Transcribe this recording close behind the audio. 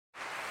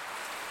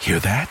Hear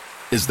that?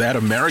 Is that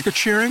America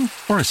cheering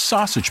or a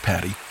sausage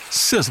patty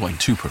sizzling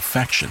to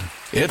perfection?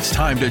 It's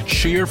time to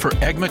cheer for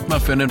Egg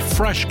McMuffin and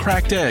fresh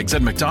cracked eggs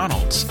at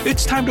McDonald's.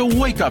 It's time to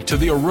wake up to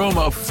the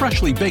aroma of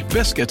freshly baked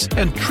biscuits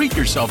and treat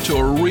yourself to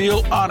a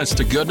real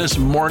honest-to-goodness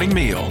morning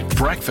meal.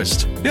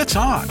 Breakfast, it's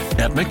on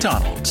at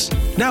McDonald's.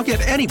 Now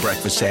get any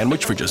breakfast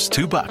sandwich for just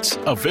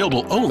 $2.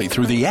 Available only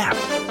through the app.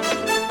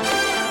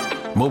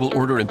 Mobile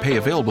order and pay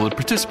available at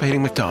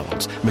participating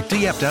McDonald's.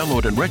 McD app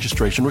download and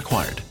registration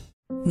required.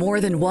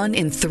 More than 1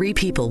 in 3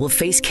 people will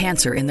face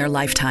cancer in their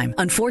lifetime.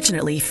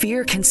 Unfortunately,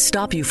 fear can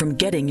stop you from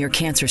getting your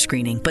cancer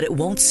screening, but it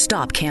won't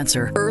stop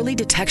cancer. Early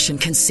detection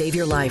can save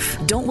your life.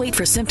 Don't wait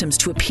for symptoms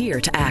to appear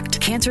to act.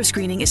 Cancer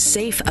screening is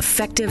safe,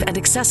 effective, and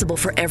accessible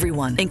for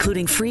everyone,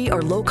 including free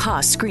or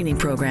low-cost screening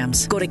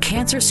programs. Go to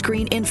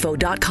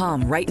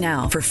cancerscreeninfo.com right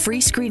now for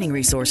free screening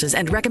resources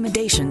and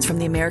recommendations from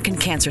the American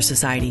Cancer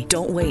Society.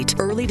 Don't wait.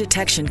 Early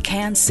detection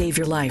can save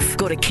your life.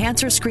 Go to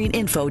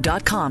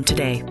cancerscreeninfo.com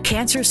today.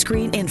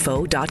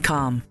 Cancerscreeninfo.com.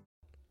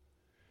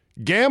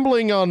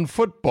 Gambling on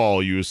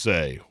football, you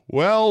say?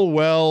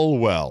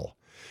 Well.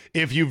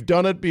 If you've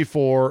done it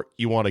before,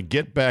 you want to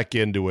get back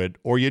into it,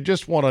 or you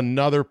just want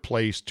another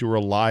place to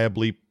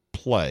reliably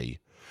play,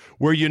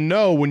 where you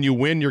know when you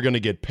win you're going to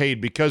get paid,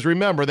 because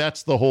remember,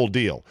 that's the whole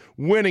deal.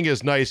 Winning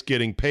is nice,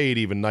 getting paid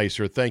even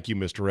nicer. Thank you,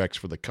 Mr. X,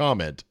 for the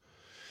comment.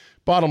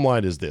 Bottom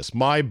line is this,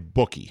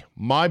 MyBookie,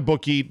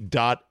 mybookie.ag.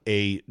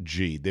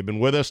 They've been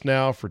with us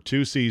now for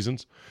 2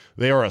 seasons.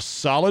 They are a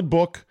solid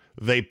book.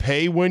 They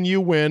pay when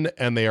you win,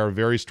 and they are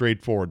very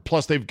straightforward.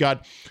 Plus, they've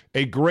got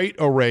a great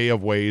array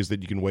of ways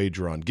that you can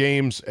wager on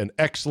games, an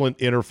excellent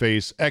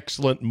interface,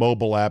 excellent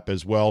mobile app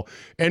as well,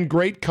 and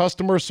great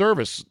customer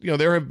service. You know,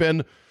 there have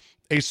been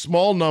a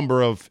small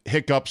number of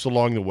hiccups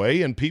along the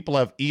way, and people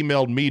have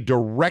emailed me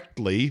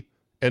directly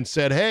and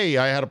said, hey,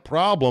 I had a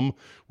problem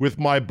with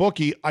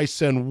MyBookie. I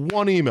send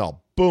one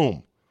email,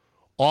 boom,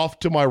 off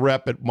to my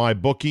rep at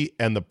MyBookie,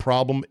 and the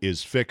problem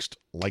is fixed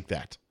like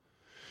that.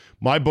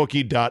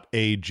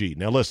 MyBookie.ag.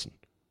 Now listen,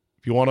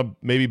 if you want to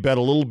maybe bet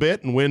a little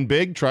bit and win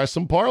big, try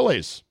some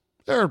parlays.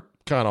 They're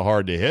kind of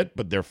hard to hit,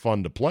 but they're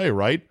fun to play,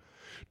 right?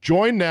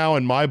 Join now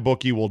and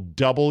MyBookie will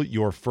double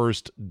your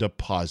first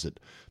deposit.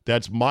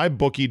 That's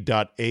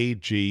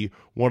mybookie.ag,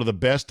 one of the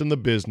best in the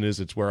business.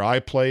 It's where I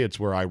play. It's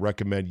where I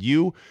recommend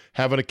you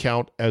have an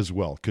account as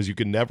well, because you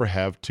can never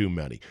have too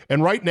many.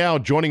 And right now,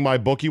 joining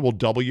MyBookie will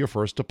double your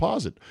first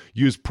deposit.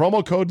 Use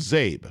promo code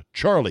ZABE,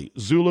 Charlie,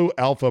 Zulu,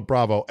 Alpha,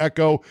 Bravo,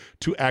 Echo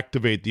to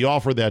activate the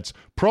offer. That's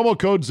promo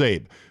code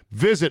ZABE.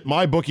 Visit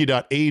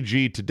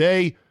mybookie.ag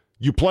today.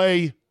 You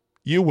play,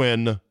 you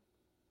win,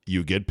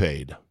 you get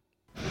paid.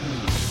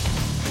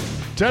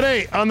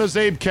 Today on the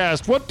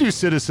CzabeCast, what do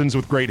citizens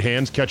with great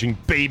hands catching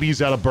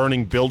babies out of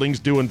burning buildings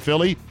do in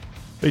Philly?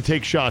 They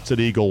take shots at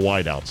Eagle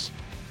wideouts.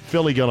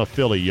 Philly gonna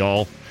Philly,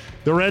 y'all.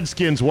 The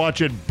Redskins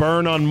watch it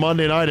burn on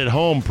Monday night at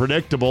home.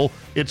 Predictable.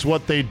 It's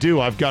what they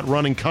do. I've got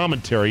running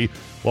commentary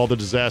while the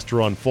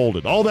disaster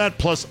unfolded. All that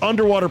plus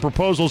underwater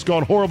proposals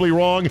gone horribly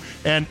wrong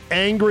and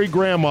angry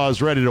grandmas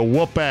ready to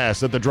whoop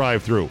ass at the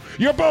drive-thru.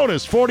 Your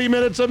bonus, 40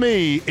 minutes of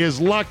me, is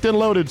locked and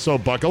loaded, so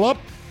buckle up.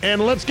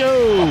 And let's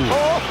go! Here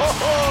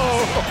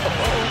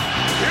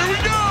we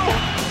go!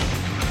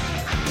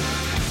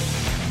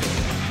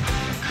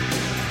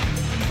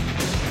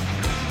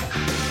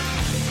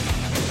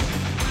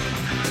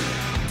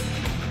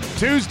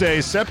 Tuesday,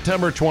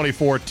 September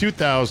 24,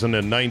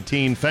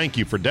 2019. Thank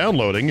you for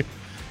downloading.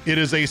 It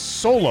is a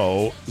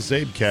solo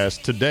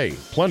CzabeCast today.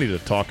 Plenty to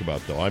talk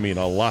about, though. I mean,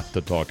 a lot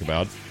to talk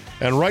about.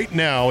 And right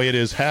now, it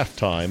is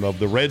halftime of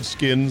the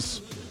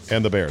Redskins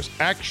and the Bears.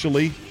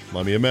 Actually,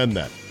 let me amend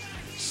that.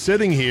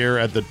 Sitting here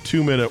at the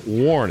 2-minute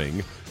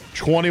warning,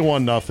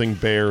 21-0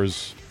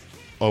 Bears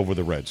over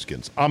the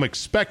Redskins. I'm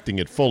expecting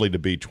it fully to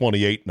be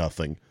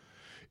 28-0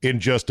 in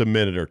just a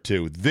minute or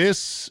two.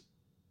 This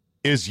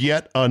is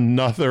yet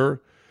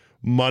another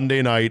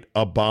Monday night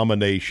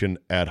abomination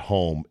at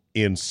home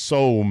in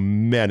so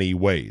many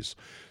ways,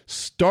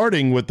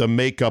 starting with the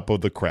makeup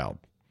of the crowd.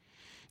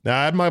 Now,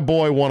 I had my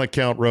boy One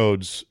Account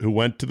Rhodes, who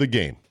went to the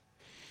game.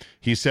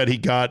 He said he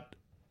got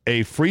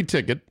a free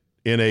ticket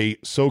in a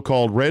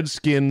so-called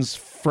Redskins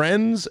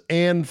Friends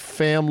and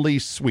Family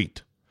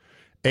Suite.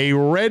 A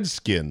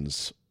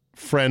Redskins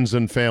Friends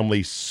and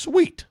Family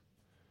Suite.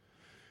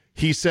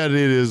 He said it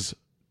is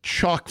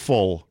chock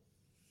full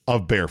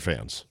of Bear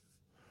fans.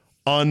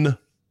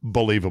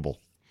 Unbelievable.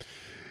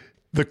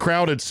 The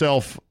crowd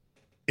itself,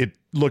 it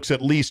looks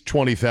at least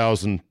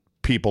 20,000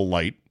 people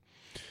light.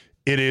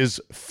 It is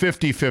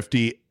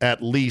 50-50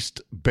 at least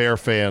Bear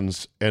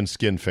fans and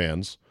Skin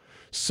fans.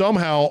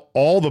 Somehow,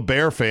 all the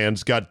Bear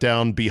fans got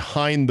down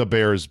behind the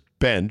Bears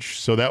bench,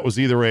 so that was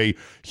either a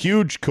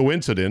huge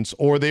coincidence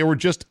or they were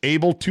just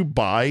able to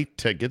buy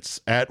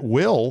tickets at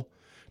will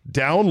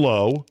down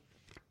low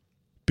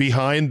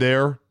behind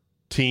their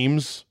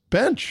team's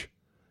bench.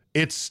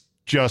 It's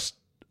just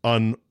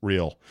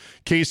unreal.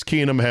 Case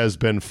Keenum has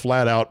been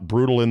flat out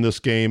brutal in this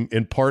game,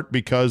 in part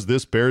because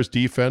this Bears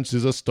defense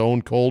is a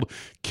stone-cold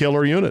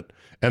killer unit,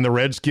 and the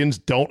Redskins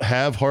don't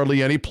have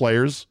hardly any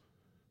players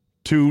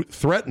to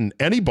threaten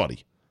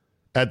anybody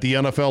at the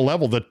NFL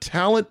level. The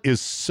talent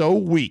is so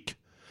weak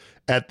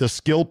at the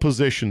skill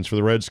positions for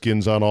the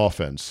Redskins on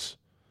offense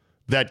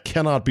that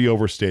cannot be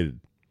overstated.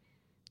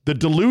 The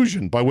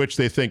delusion by which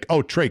they think,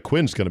 oh, Trey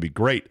Quinn's going to be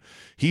great.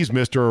 He's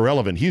Mr.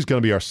 Irrelevant. He's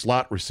going to be our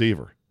slot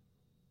receiver.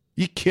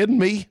 You kidding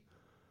me?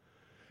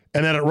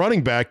 And then at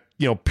running back,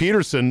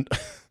 Peterson,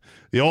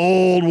 the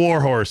old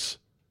warhorse.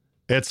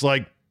 It's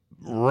like,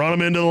 run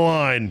him into the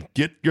line.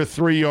 Get your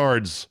 3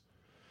 yards.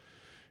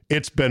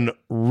 It's been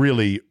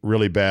really,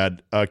 really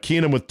bad.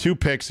 Keenum with 2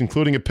 picks,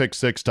 including a pick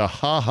 6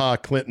 to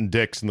Clinton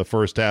Dix in the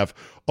first half.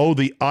 Oh,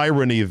 the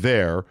irony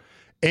there.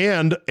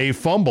 And a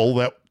fumble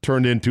that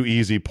turned into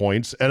easy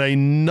points. And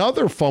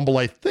another fumble,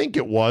 I think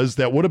it was,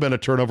 that would have been a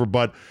turnover,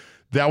 but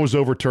that was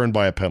overturned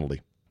by a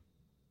penalty.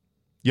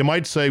 You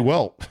might say,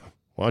 well,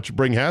 why don't you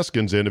bring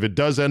Haskins in? If it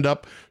does end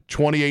up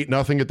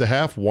 28-0 at the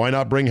half, why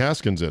not bring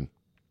Haskins in?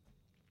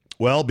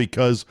 Well,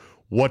 because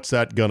what's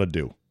that going to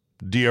do?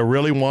 Do you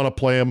really want to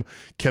play him?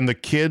 Can the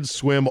kids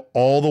swim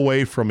all the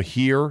way from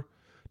here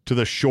to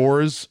the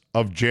shores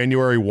of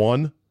January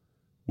 1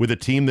 with a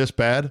team this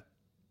bad?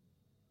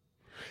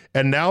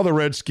 And now the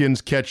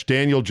Redskins catch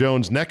Daniel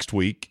Jones next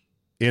week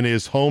in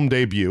his home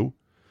debut.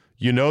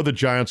 The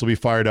Giants will be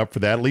fired up for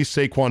that. At least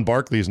Saquon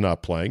Barkley is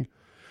not playing.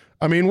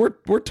 I mean,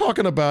 we're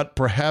talking about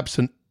perhaps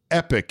an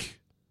epic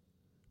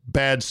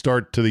bad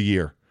start to the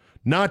year.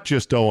 Not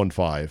just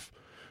 0-5.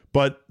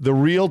 But the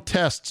real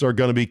tests are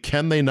going to be,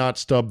 can they not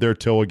stub their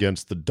toe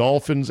against the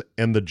Dolphins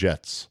and the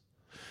Jets?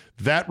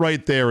 That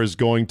right there is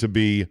going to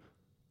be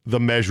the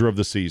measure of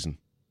the season.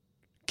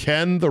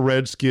 Can the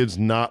Redskins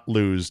not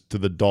lose to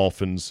the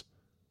Dolphins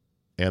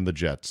and the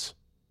Jets?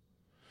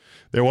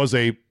 There was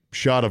a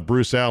shot of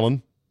Bruce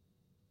Allen.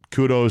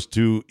 Kudos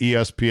to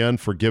ESPN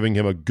for giving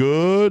him a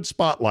good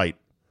spotlight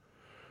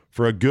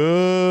for a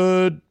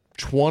good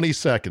 20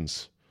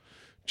 seconds.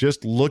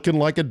 Just looking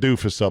like a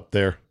doofus up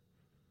there.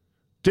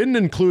 Didn't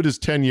include his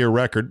 10-year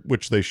record,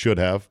 which they should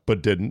have,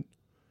 but didn't.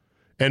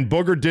 And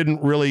Booger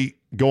didn't really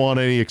go on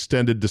any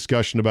extended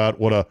discussion about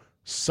what a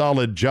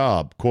solid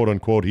job, quote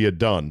unquote, he had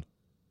done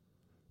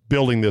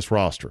building this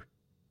roster.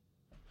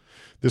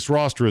 This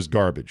roster is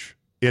garbage.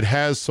 It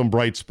has some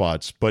bright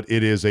spots, but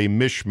it is a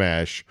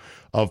mishmash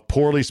of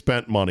poorly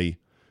spent money,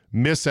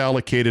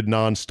 misallocated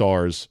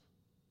non-stars,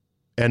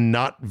 and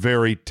not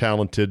very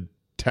talented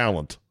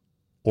talent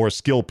or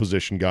skill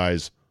position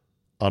guys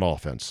on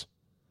offense.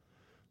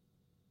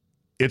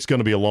 It's going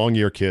to be a long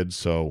year, kids,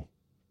 so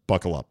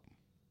buckle up.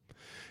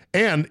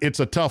 And it's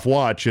a tough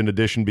watch in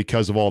addition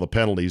because of all the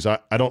penalties. I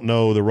don't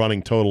know the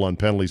running total on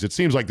penalties. It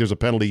seems like there's a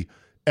penalty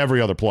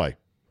every other play.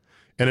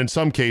 And in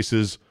some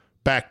cases,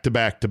 back to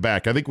back to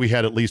back. I think we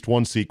had at least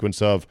one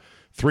sequence of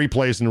 3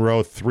 plays in a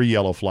row, 3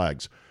 yellow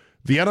flags.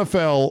 The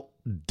NFL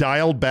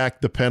dialed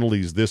back the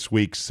penalties this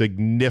week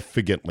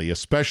significantly,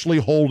 especially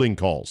holding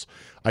calls.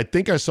 I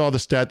think I saw the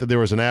stat that there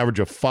was an average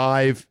of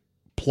 5+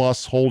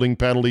 holding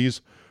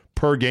penalties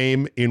per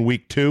game in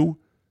week 2.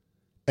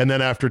 And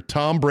then after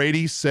Tom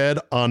Brady said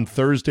on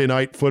Thursday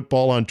Night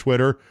Football on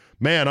Twitter,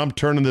 man, I'm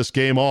turning this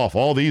game off.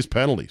 All these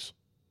penalties.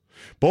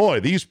 Boy,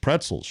 these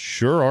pretzels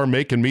sure are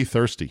making me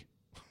thirsty.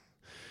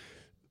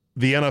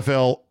 The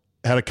NFL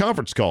had a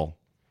conference call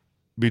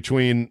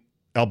between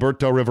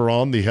Alberto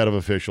Riveron, the head of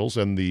officials,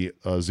 and the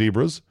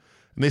Zebras.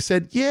 And they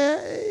said, yeah,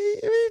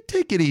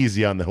 take it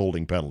easy on the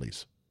holding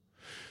penalties.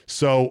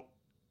 So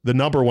the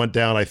number went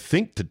down, I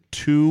think, to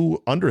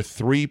 2, under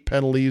 3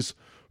 penalties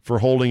for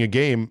holding a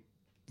game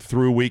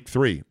through week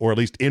 3, or at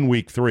least in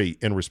week 3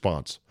 in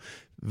response.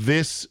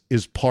 This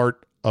is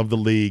part of the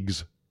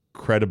league's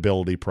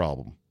credibility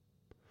problem.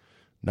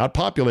 Not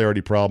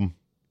popularity problem.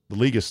 The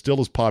league is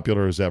still as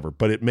popular as ever,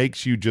 but it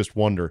makes you just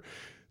wonder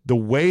the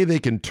way they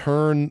can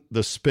turn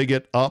the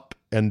spigot up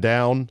and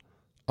down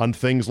on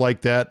things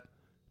like that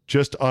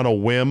just on a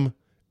whim,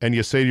 and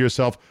you say to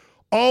yourself,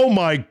 oh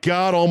my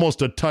God,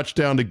 almost a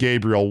touchdown to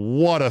Gabriel.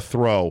 What a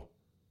throw.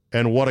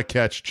 And what a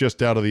catch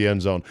just out of the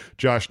end zone.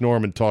 Josh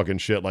Norman talking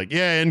shit like,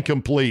 yeah,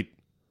 incomplete.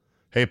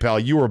 Hey, pal,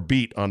 you were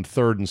beat on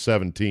 3rd and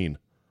 17.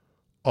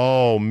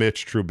 Oh,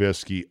 Mitch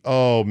Trubisky.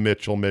 Oh,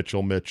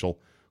 Mitchell.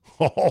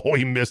 Oh,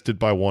 he missed it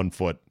by 1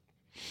 foot.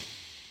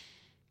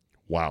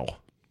 Wow.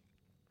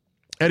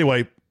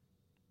 Anyway,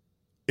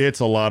 it's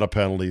a lot of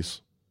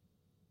penalties.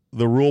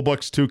 The rule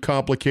book's too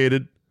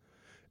complicated,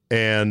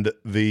 and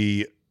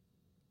the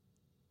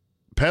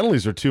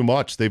penalties are too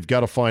much. They've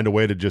got to find a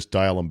way to just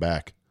dial them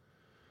back.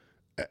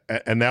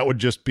 And that would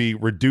just be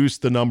reduce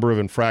the number of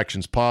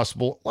infractions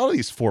possible. A lot of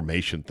these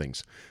formation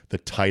things. The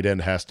tight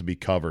end has to be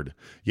covered.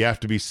 You have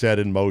to be set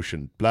in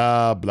motion.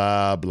 Blah,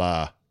 blah,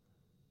 blah.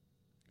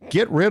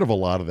 Get rid of a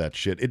lot of that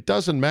shit. It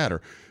doesn't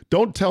matter.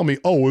 Don't tell me,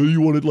 oh, well,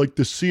 you wanted like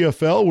the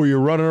CFL where you're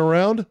running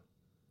around?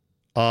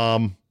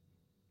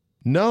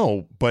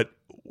 No, but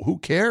who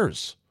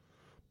cares?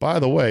 By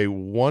the way,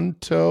 1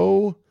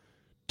 toe,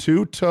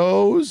 2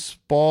 toes,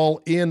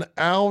 ball in,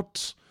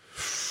 out.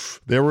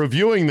 They're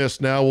reviewing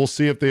this now. We'll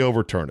see if they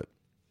overturn it.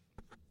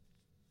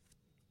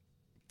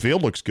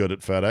 Field looks good at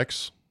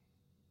FedEx.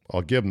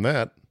 I'll give them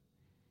that.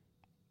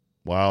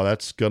 Wow,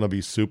 that's going to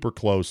be super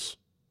close.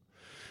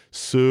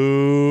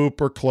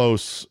 Super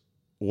close.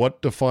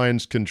 What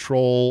defines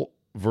control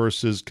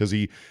versus, because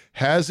he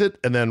has it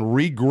and then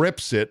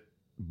regrips it,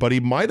 but he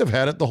might have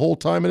had it the whole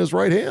time in his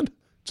right hand.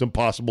 It's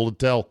impossible to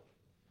tell.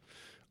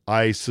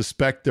 I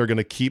suspect they're going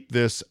to keep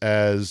this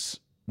as,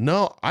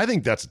 no, I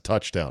think that's a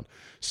touchdown.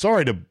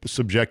 Sorry to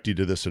subject you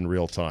to this in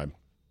real time.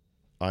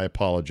 I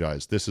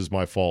apologize. This is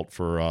my fault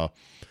for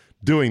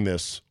doing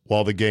this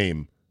while the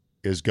game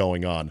is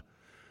going on.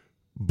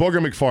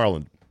 Booger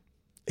McFarland,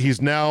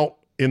 he's now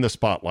in the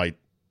spotlight.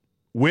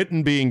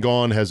 Witten being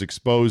gone has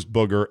exposed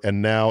Booger,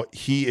 and now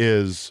he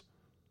is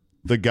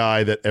the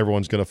guy that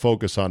everyone's going to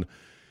focus on.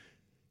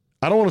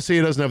 I don't want to say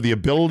he doesn't have the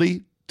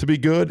ability to be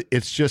good.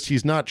 It's just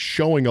he's not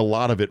showing a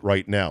lot of it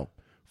right now.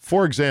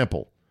 For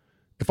example,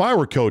 if I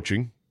were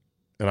coaching,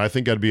 and I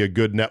think I'd be a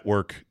good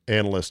network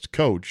analyst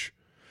coach,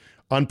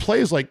 on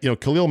plays like,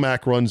 Khalil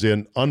Mack runs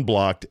in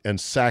unblocked and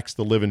sacks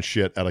the living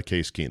shit out of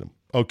Case Keenum.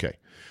 Okay.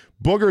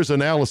 Booger's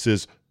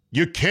analysis,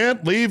 you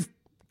can't leave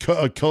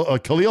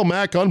Khalil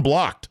Mack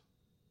unblocked.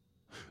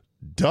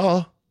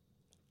 Duh.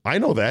 I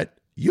know that.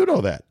 You know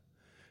that.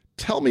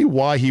 Tell me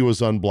why he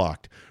was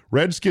unblocked.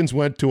 Redskins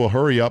went to a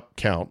hurry-up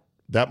count.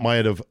 That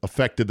might have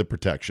affected the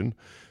protection.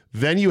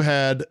 Then you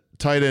had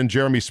tight end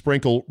Jeremy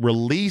Sprinkle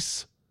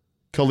release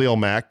Khalil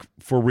Mack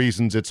for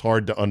reasons it's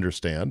hard to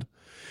understand.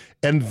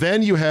 And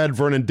then you had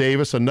Vernon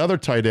Davis, another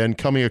tight end,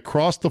 coming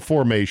across the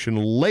formation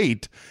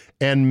late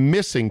and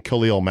missing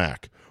Khalil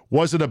Mack.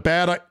 Was it a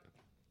bad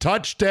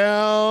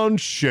touchdown,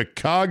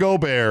 Chicago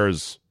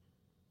Bears?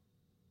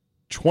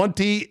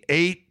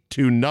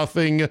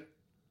 28-0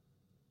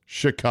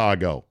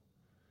 Chicago.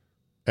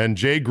 And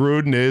Jay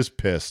Gruden is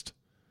pissed.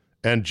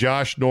 And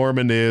Josh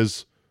Norman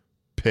is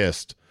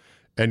pissed.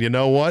 And you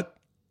know what?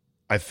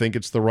 I think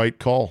it's the right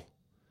call.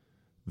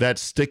 That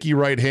sticky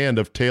right hand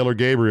of Taylor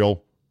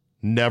Gabriel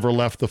never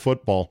left the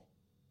football.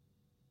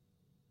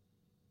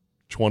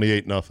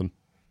 28-0.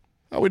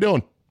 How we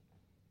doing?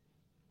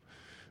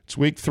 It's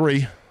week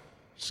 3.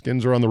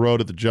 Skins are on the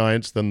road at the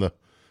Giants. Then the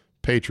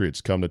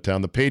Patriots come to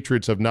town. The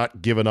Patriots have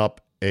not given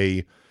up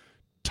a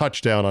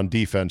touchdown on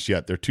defense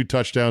yet. Their 2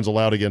 touchdowns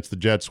allowed against the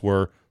Jets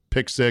were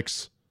pick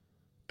 6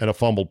 and a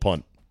fumbled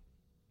punt.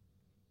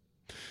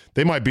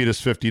 They might beat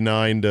us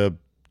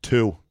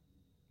 59-2.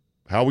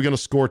 How are we going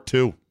to score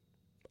 2?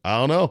 I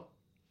don't know.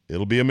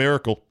 It'll be a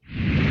miracle.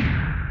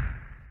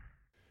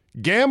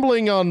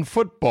 Gambling on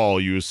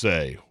football, you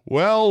say?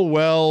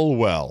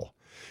 Well.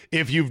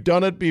 If you've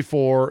done it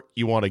before,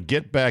 you want to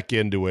get back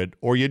into it,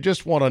 or you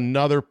just want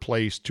another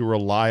place to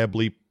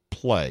reliably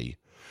play,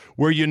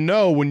 where you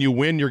know when you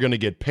win you're going to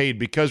get paid,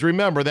 because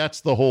remember, that's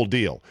the whole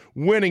deal.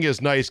 Winning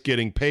is nice,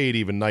 getting paid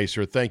even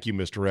nicer. Thank you,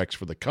 Mr. X,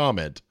 for the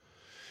comment.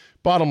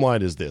 Bottom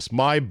line is this,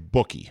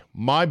 MyBookie,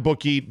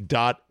 mybookie.ag.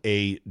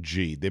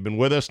 They've been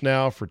with us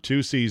now for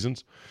 2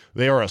 seasons.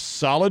 They are a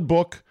solid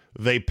book.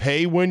 They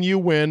pay when you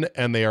win,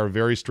 and they are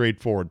very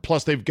straightforward.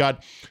 Plus, they've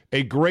got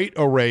a great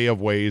array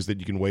of ways that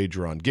you can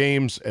wager on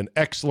games, an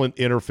excellent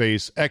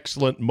interface,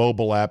 excellent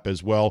mobile app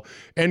as well,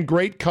 and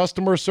great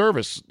customer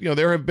service.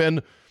 There have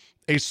been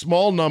a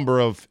small number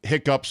of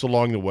hiccups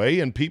along the way,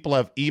 and people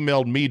have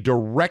emailed me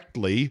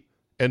directly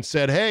and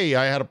said, hey,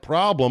 I had a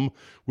problem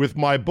with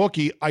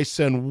MyBookie. I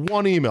send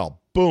one email,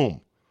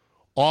 boom,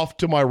 off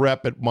to my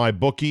rep at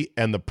MyBookie,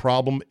 and the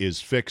problem is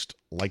fixed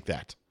like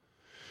that.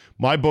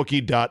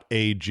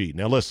 MyBookie.ag.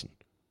 Now listen,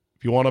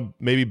 if you want to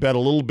maybe bet a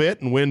little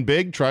bit and win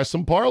big, try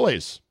some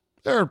parlays.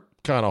 They're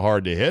kind of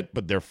hard to hit,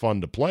 but they're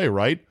fun to play,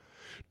 right?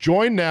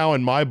 Join now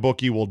and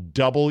MyBookie will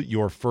double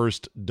your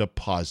first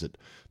deposit.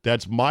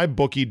 That's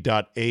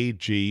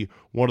mybookie.ag,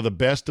 one of the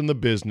best in the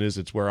business.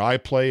 It's where I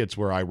play. It's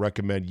where I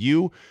recommend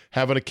you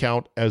have an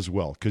account as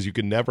well, because you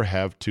can never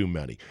have too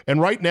many.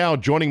 And right now,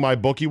 joining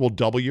MyBookie will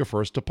double your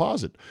first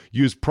deposit.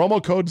 Use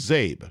promo code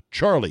ZABE,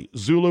 Charlie,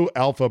 Zulu,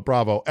 Alpha,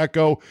 Bravo,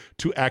 Echo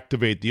to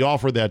activate the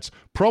offer. That's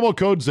promo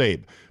code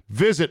ZABE.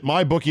 Visit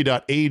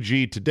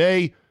mybookie.ag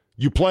today.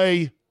 You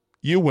play,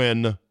 you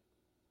win,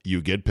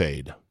 you get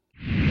paid.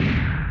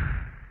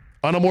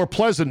 On a more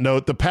pleasant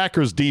note, the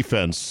Packers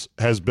defense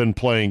has been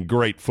playing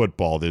great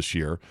football this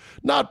year.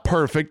 Not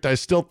perfect. I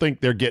still think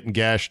they're getting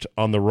gashed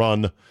on the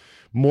run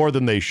more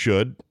than they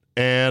should.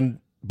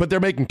 But they're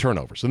making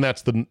turnovers, and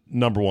that's the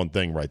number one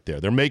thing right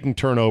there. They're making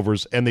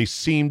turnovers, and they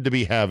seem to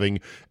be having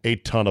a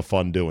ton of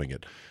fun doing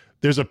it.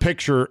 There's a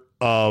picture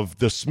of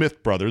the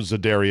Smith brothers,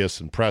 Zadarius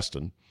and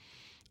Preston,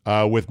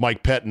 with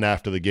Mike Pettin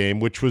after the game,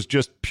 which was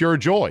just pure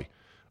joy.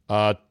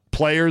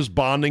 Players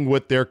bonding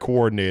with their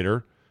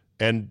coordinator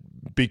and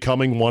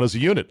becoming one as a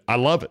unit. I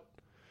love it.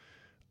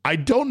 I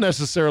don't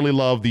necessarily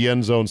love the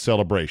end zone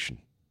celebration,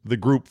 the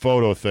group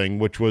photo thing,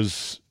 which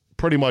was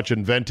pretty much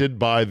invented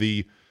by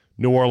the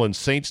New Orleans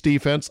Saints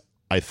defense,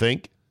 I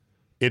think.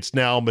 It's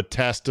now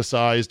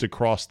metastasized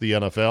across the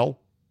NFL.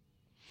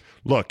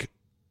 Look,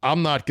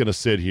 I'm not going to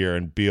sit here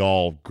and be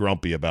all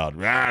grumpy about,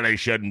 they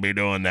shouldn't be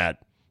doing that.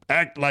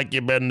 Act like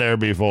you've been there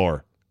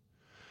before.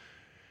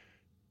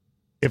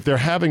 If they're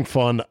having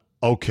fun,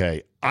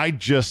 okay. I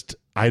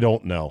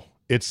don't know.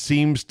 it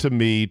seems to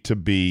me to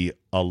be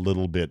a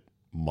little bit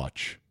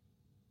much.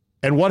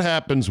 And what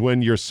happens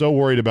when you're so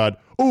worried about,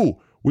 ooh,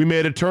 we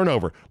made a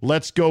turnover.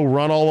 Let's go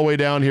run all the way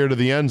down here to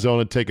the end zone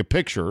and take a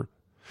picture.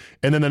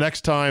 And then the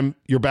next time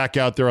you're back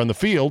out there on the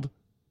field,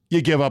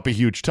 you give up a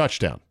huge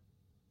touchdown.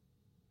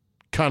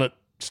 Kind of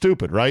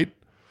stupid, right?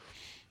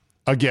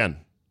 Again,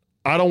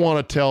 I don't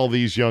want to tell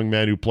these young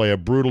men who play a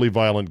brutally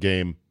violent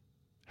game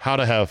how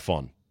to have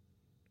fun.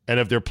 And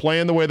if they're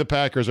playing the way the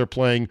Packers are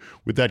playing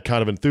with that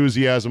kind of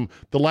enthusiasm,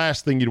 the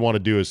last thing you'd want to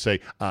do is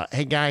say,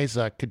 hey, guys,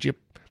 could you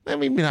let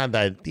me on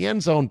the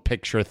end zone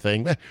picture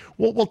thing?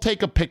 We'll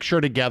take a picture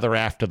together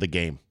after the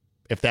game,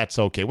 if that's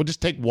okay. We'll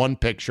just take one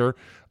picture,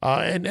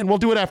 and we'll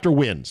do it after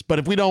wins. But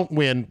if we don't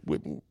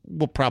win,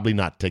 we'll probably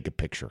not take a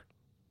picture.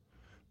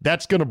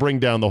 That's going to bring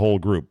down the whole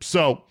group.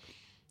 So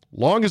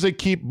long as they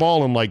keep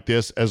balling like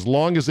this, as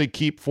long as they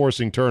keep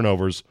forcing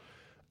turnovers,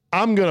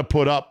 I'm going to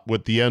put up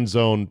with the end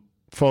zone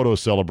photo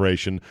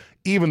celebration,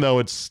 even though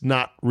it's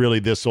not really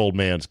this old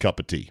man's cup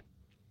of tea.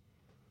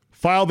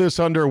 File this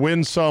under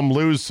win some,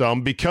 lose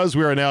some, because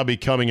we are now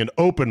becoming an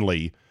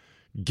openly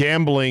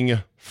gambling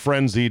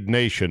frenzied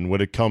nation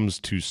when it comes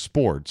to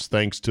sports,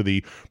 thanks to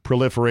the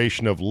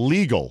proliferation of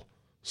legal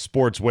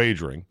sports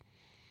wagering.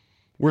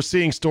 We're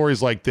seeing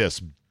stories like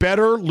this.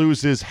 Bettor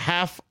loses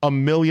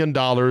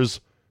 $500,000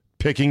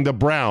 picking the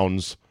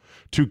Browns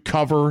to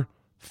cover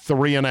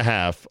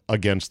 3.5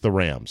 against the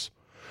Rams.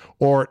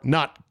 Or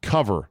not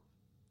cover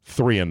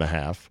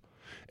 3.5.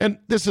 And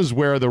this is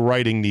where the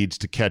writing needs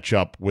to catch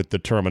up with the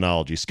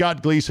terminology.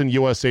 Scott Gleason,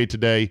 USA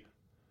Today,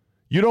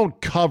 you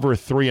don't cover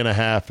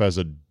 3.5 as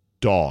a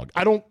dog.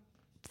 I don't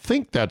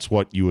think that's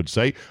what you would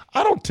say.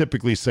 I don't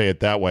typically say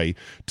it that way.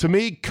 To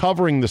me,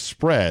 covering the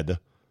spread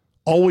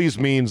always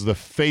means the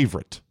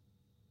favorite.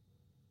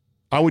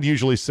 I would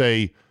usually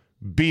say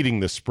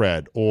beating the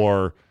spread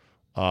or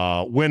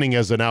winning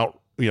as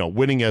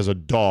winning as a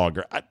dog.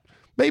 Or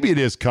maybe it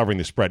is covering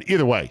the spread.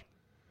 Either way,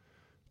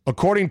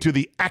 according to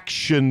the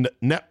Action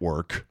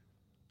Network,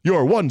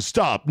 your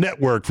one-stop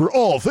network for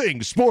all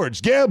things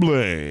sports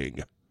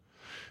gambling,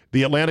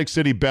 the Atlantic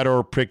City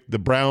Bettor picked the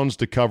Browns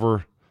to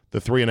cover the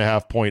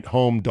 3.5-point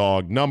home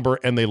dog number,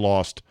 and they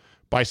lost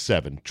by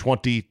 7,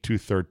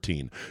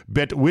 20-13.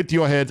 Bet with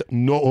your head,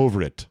 no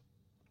over it.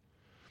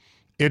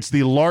 It's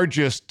the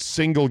largest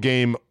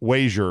single-game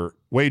wager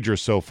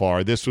so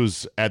far. This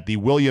was at the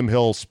William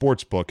Hill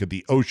Sportsbook at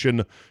the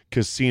Ocean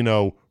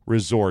Casino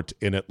Resort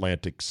in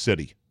Atlantic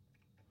City.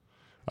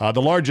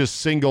 The largest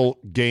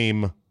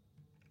single-game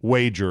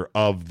wager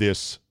of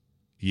this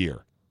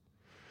year.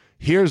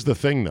 Here's the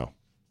thing, though.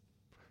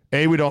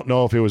 A, we don't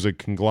know if it was a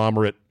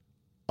conglomerate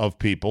of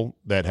people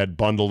that had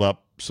bundled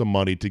up some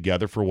money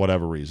together for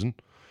whatever reason.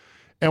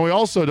 And we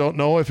also don't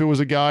know if it was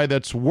a guy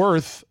that's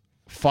worth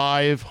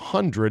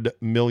 $500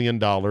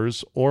 million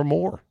or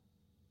more.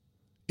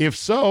 If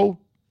so,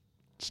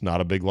 it's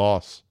not a big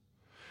loss,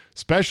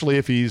 especially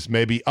if he's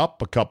maybe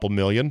up a couple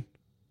million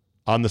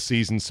on the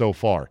season so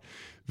far.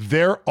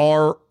 There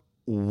are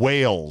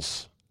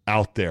whales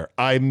out there.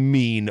 I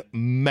mean,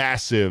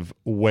 massive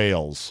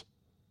whales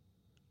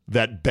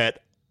that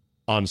bet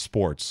on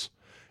sports.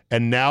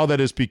 And now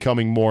that is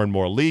becoming more and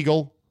more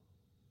legal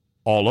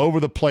all over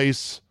the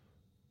place,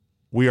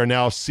 we are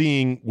now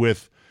seeing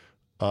with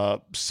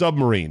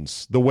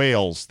submarines, the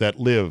whales that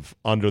live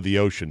under the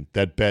ocean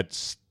that bet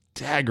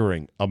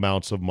staggering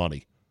amounts of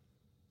money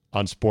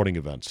on sporting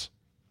events.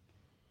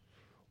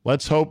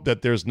 Let's hope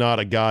that there's not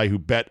a guy who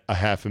bet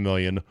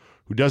 $500,000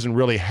 who doesn't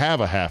really have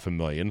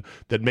 $500,000,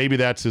 that maybe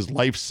that's his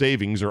life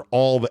savings or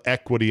all the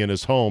equity in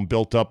his home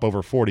built up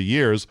over 40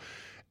 years,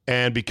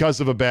 and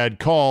because of a bad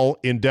call,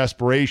 in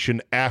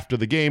desperation after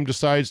the game,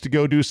 decides to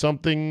go do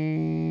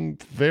something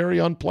very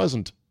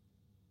unpleasant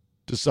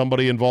to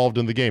somebody involved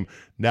in the game.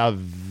 Now,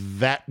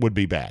 that would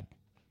be bad.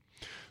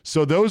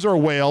 So those are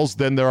whales.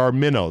 Then there are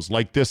minnows,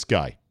 like this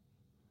guy.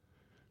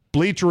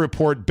 Bleacher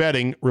Report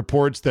Betting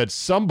reports that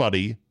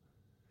somebody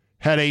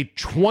had a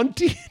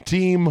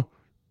 20-team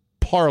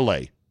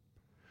parlay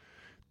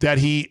that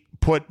he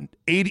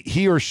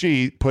or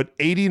she put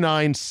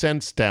 89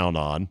 cents down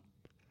on.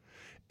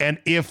 And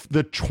if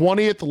the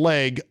 20th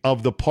leg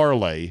of the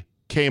parlay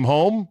came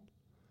home,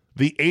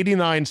 the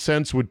 89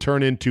 cents would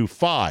turn into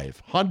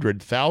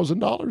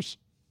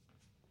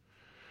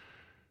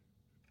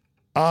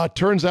 $500,000.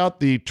 Turns out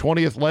the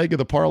 20th leg of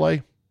the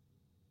parlay,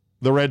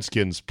 the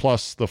Redskins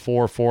plus the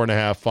 4,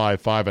 4.5,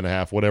 5,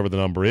 5.5, whatever the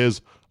number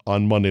is,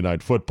 on Monday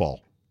Night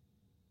Football.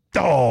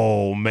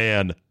 Oh,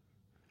 man.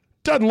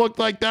 Doesn't look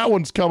like that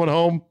one's coming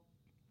home.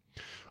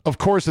 Of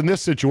course, in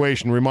this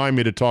situation, remind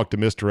me to talk to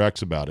Mr.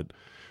 X about it.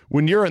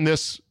 When you're in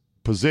this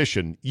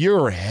position,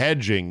 you're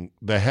hedging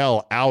the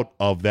hell out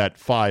of that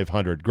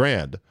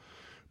 $500,000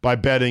 by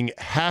betting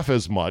half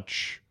as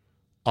much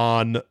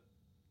on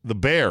the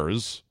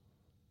Bears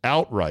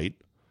outright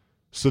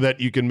so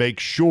that you can make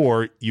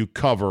sure you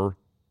cover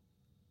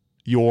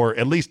your,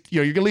 at least,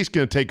 you're at least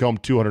going to take home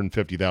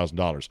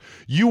 $250,000.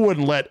 You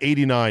wouldn't let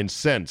 89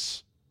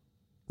 cents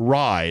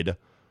ride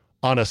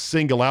on a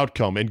single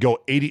outcome and go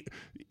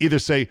either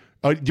say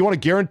Do you want a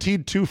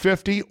guaranteed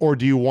 250, or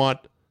do you want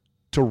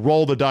to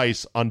roll the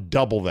dice on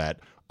double that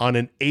on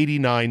an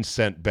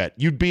 89-cent bet?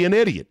 You'd be an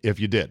idiot if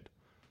you did.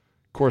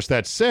 Of course,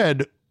 that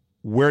said,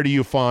 where do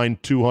you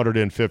find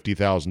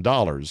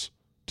 $250,000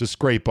 to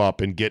scrape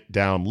up and get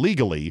down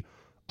legally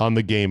on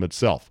the game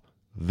itself?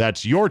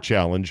 That's your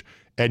challenge,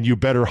 and you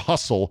better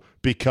hustle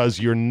because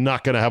you're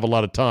not going to have a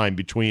lot of time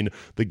between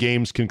the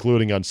games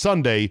concluding on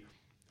Sunday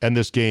and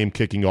this game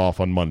kicking off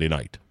on Monday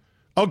night.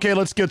 Okay,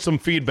 let's get some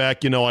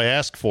feedback. You know I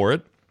ask for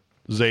it.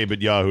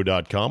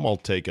 Zabe@yahoo.com. I'll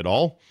take it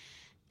all.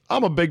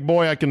 I'm a big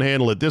boy. I can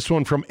handle it. This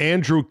one from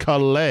Andrew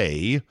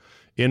Calais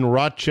in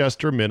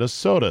Rochester,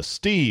 Minnesota.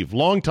 Steve,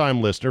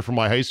 longtime listener from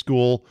my high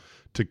school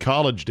to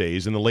college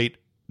days in the late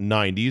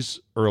 90s,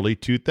 early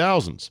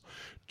 2000s.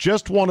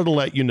 Just wanted to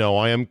let you know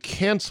I am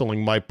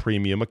canceling my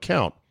premium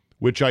account,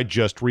 which I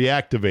just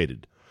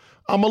reactivated.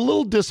 I'm a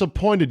little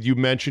disappointed you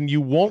mentioned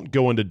you won't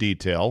go into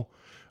detail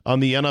on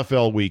the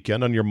NFL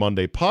weekend on your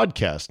Monday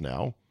podcast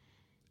now,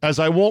 as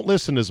I won't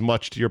listen as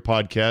much to your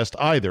podcast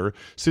either,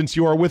 since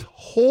you are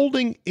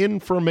withholding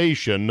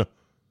information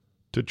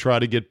to try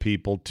to get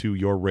people to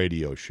your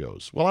radio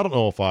shows. Well, I don't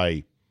know if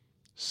I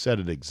said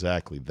it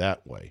exactly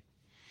that way.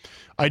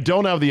 I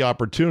don't have the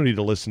opportunity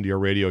to listen to your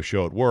radio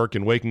show at work,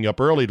 and waking up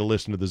early to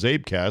listen to the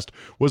CzabeCast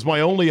was my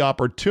only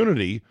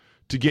opportunity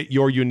to get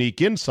your unique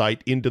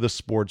insight into the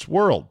sports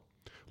world.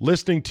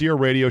 Listening to your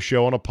radio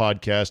show on a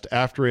podcast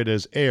after it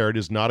has aired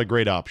is not a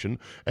great option,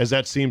 as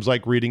that seems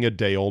like reading a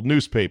day-old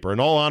newspaper.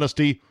 In all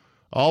honesty,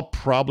 I'll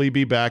probably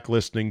be back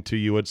listening to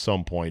you at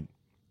some point.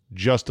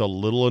 Just a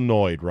little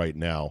annoyed right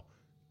now.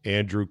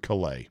 Andrew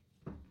Calais.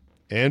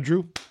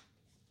 Andrew,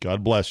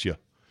 God bless you.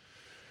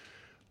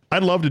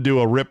 I'd love to do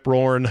a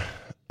rip-roaring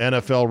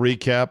NFL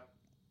recap,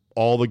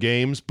 all the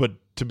games, but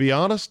to be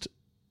honest,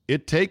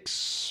 it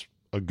takes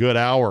a good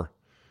hour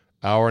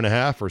and a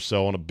half or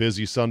so on a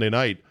busy Sunday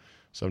night.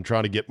 So I'm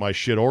trying to get my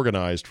shit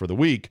organized for the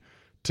week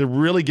to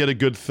really get a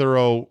good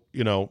thorough,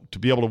 to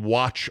be able to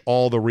watch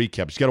all the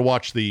recaps. You got to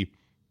watch the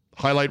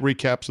highlight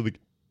recaps of the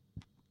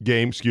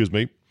game,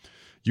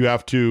 You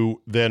have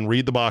to then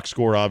read the box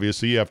score,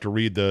 obviously. You have to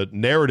read the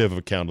narrative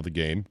account of the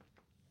game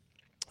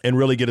and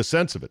really get a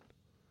sense of it.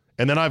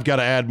 And then I've got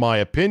to add my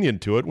opinion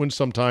to it when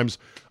sometimes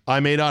I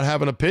may not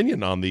have an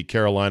opinion on the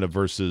Carolina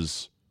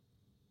versus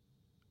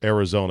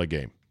Arizona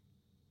game.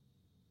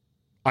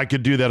 I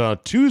could do that on a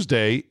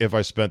Tuesday if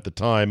I spent the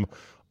time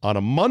on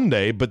a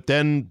Monday, but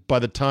then by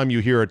the time you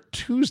hear a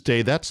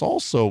Tuesday, that's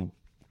also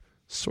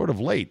sort of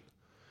late.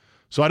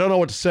 So I don't know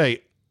what to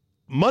say.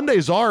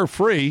 Mondays are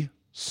free,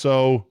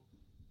 so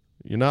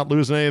you're not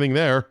losing anything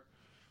there.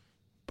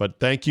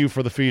 But thank you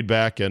for the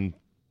feedback, and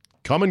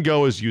come and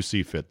go as you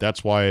see fit.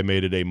 That's why I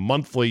made it a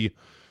monthly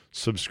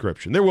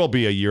subscription. There will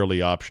be a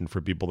yearly option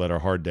for people that are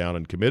hard down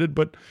and committed,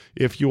 but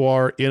if you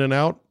are in and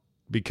out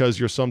because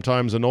you're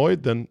sometimes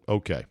annoyed, then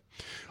okay.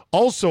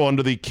 Also,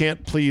 under the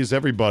can't please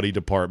everybody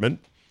department,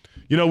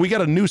 we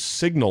got a new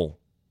signal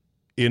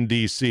in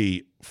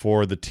D.C.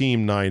 for the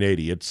Team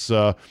 980. It's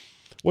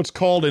what's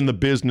called in the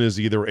business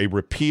either a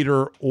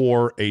repeater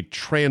or a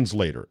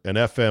translator, an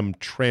FM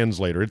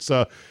translator. It's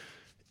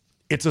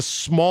a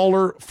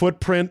smaller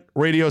footprint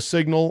radio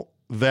signal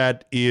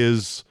that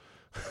is...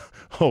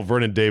 Oh,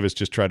 Vernon Davis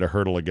just tried to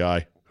hurdle a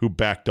guy who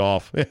backed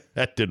off.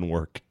 That didn't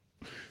work.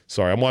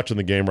 Sorry, I'm watching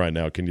the game right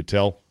now. Can you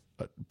tell?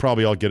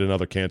 Probably I'll get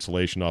another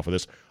cancellation off of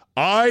this.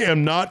 I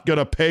am not going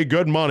to pay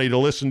good money to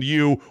listen to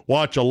you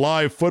watch a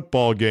live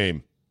football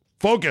game.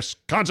 Focus.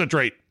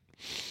 Concentrate.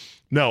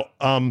 No,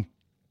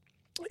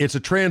 it's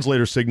a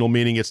translator signal,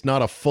 meaning it's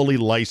not a fully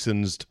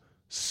licensed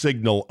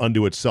signal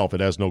unto itself. It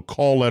has no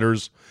call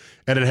letters,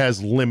 and it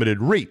has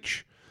limited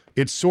reach.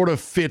 It sort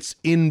of fits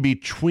in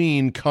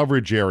between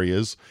coverage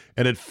areas,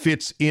 and it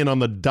fits in on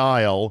the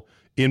dial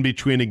in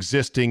between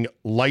existing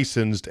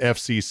licensed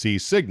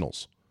FCC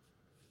signals.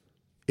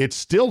 It's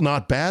still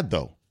not bad,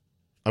 though.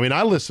 I mean,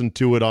 I listened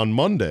to it on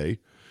Monday.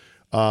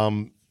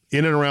 In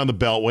and around the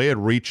Beltway, it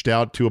reached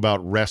out to about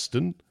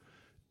Reston,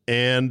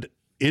 and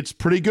it's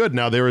pretty good.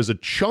 Now, there is a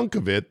chunk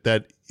of it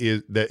that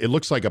it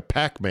looks like a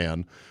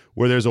Pac-Man,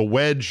 where there's a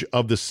wedge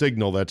of the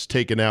signal that's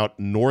taken out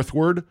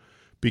northward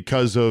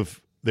because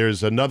of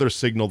there's another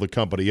signal the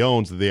company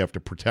owns that they have to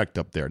protect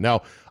up there.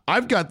 Now,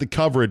 I've got the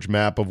coverage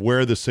map of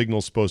where the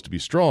signal's supposed to be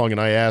strong,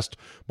 and I asked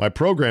my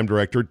program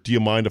director, do you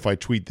mind if I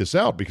tweet this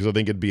out? Because I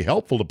think it'd be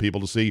helpful to people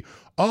to see,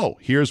 oh,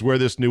 here's where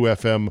this new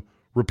FM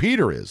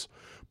repeater is.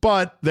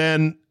 But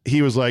then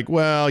he was like,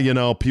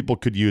 well, people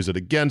could use it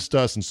against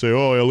us and say,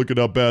 oh, yeah, look at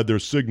how bad their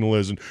signal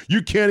is, and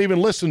you can't even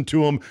listen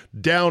to them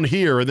down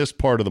here in this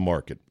part of the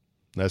market.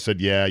 And I said,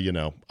 yeah,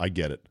 I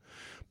get it.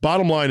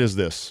 Bottom line is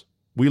this.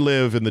 We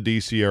live in the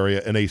D.C.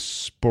 area in a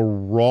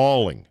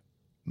sprawling,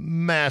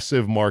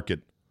 massive market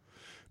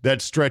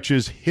that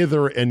stretches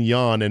hither and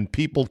yon, and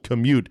people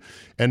commute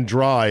and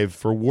drive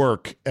for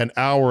work an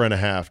hour and a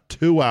half,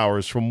 2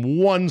 hours from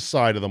one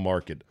side of the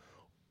market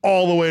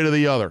all the way to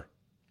the other.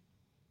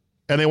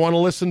 And they want to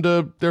listen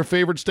to their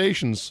favorite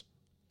stations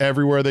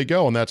everywhere they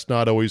go, and that's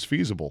not always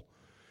feasible.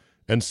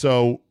 And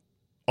so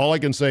All I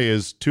can say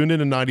is tune in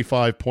to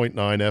 95.9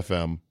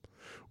 FM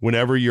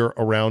whenever you're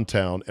around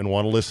town and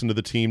want to listen to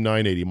the Team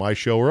 980, my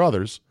show or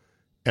others.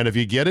 And if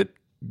you get it,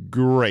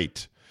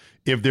 great.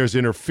 If there's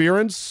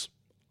interference,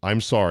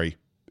 I'm sorry.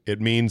 It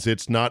means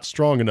it's not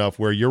strong enough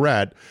where you're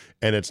at,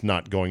 and it's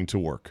not going to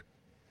work.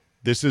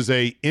 This is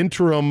a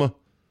interim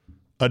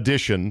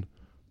addition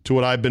to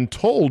what I've been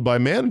told by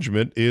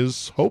management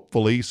is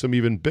hopefully some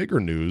even bigger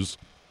news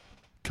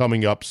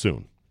coming up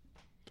soon.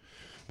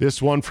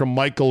 This one from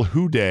Michael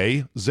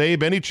Houday.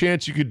 Zabe, any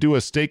chance you could do a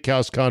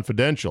Steakhouse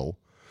Confidential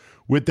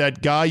with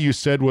that guy you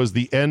said was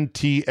the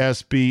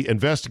NTSB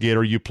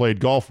investigator you played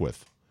golf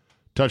with?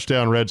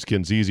 Touchdown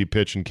Redskins, easy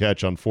pitch and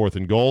catch on 4th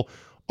and goal.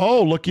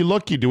 Oh,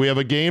 looky. Do we have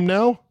a game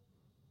now?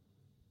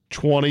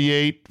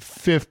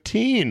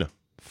 28-15.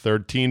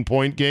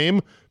 13-point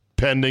game,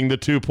 pending the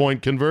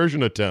 2-point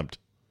conversion attempt.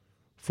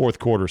 4th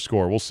quarter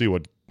score. We'll see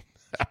what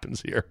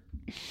happens here.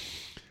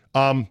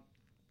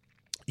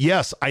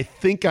 Yes, I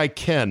think I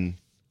can.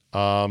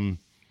 John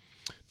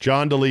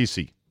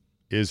DeLisi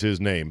is his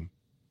name.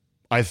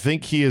 I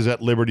think he is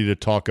at liberty to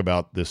talk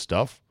about this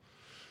stuff.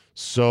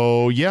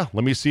 So, yeah,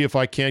 let me see if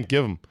I can't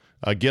get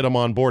him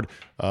on board.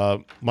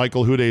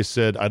 Michael Houday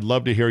said, I'd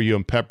love to hear you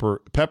and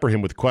pepper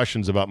him with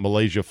questions about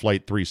Malaysia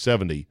Flight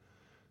 370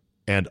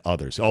 and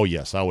others. Oh,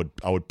 yes, I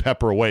would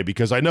pepper away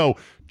because I know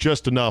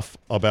just enough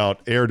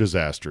about air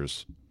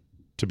disasters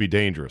to be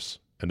dangerous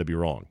and to be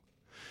wrong.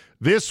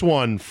 This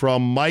one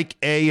from Mike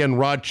A. in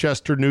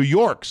Rochester, New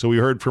York. So we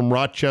heard from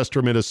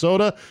Rochester,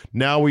 Minnesota.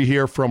 Now we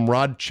hear from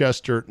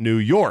Rochester, New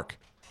York.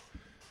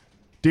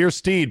 Dear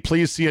Steed,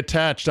 please see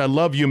attached. I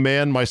love you,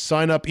 man. My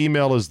sign-up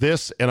email is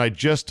this, and I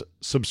just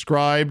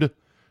subscribed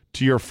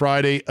to your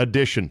Friday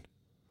edition.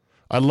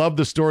 I loved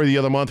the story the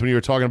other month when you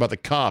were talking about the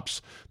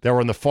cops that were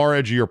on the far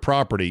edge of your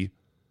property,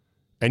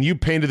 and you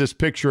painted this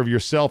picture of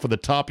yourself at the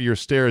top of your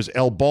stairs,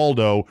 El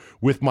Baldo,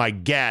 with my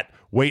gat,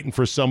 waiting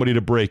for somebody to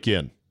break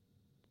in.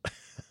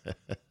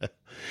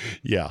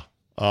 Yeah.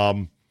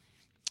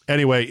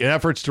 Anyway, in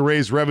efforts to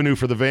raise revenue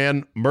for the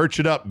van, merch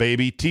it up,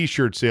 baby.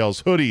 T-shirt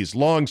sales, hoodies,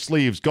 long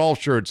sleeves,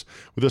 golf shirts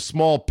with a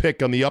small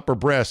pick on the upper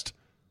breast.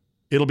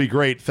 It'll be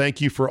great.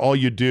 Thank you for all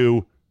you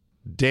do.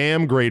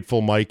 Damn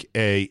grateful, Mike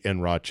A.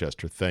 in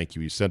Rochester. Thank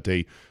you. He sent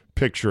a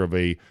picture of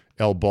a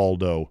El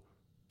Baldo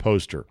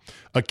poster.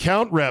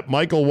 Account rep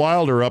Michael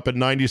Wilder up at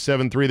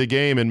 97.3 The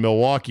Game in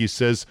Milwaukee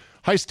says,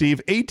 hi,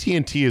 Steve.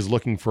 AT&T is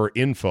looking for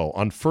info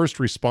on first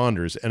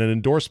responders and an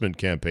endorsement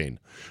campaign.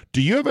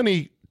 Do you have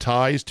any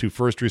ties to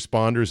first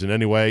responders in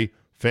any way?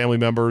 Family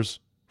members,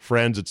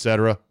 friends,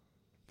 etc.?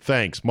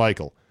 Thanks,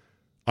 Michael.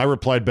 I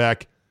replied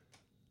back,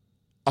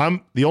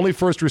 I'm the only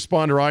first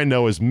responder I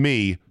know is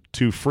me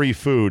to free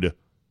food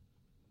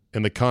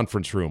in the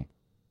conference room.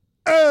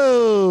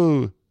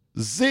 Oh,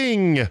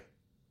 zing.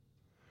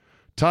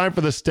 Time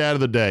for the stat of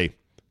the day.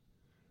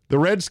 The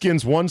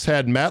Redskins once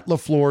had Matt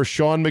LaFleur,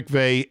 Sean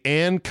McVay,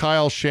 and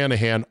Kyle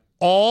Shanahan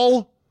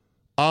all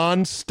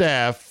on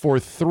staff for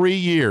 3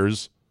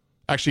 years,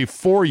 actually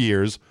 4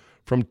 years,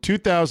 from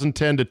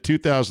 2010 to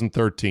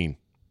 2013.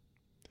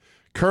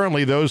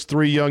 Currently, those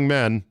three young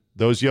men,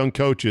 those young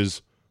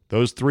coaches,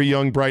 those three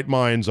young bright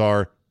minds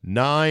are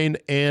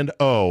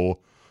 9-0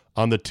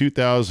 on the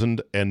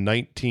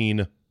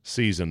 2019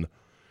 season.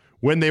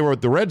 When they were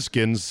with the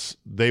Redskins,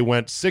 they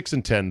went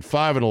 6-10,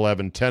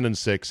 5-11,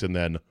 10-6, and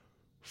then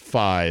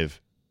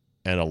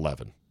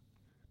 5-11.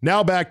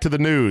 Now back to the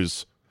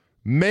news.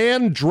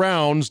 Man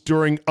drowns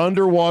during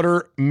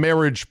underwater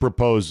marriage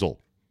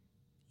proposal.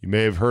 You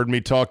may have heard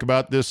me talk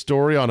about this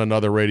story on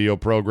another radio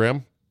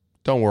program.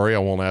 Don't worry, I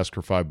won't ask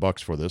for $5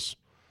 for this.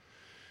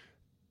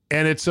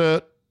 And it's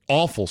an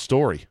awful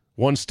story.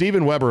 One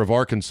Stephen Weber of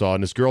Arkansas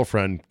and his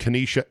girlfriend,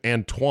 Kenesha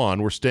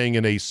Antoine, were staying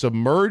in a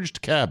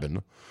submerged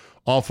cabin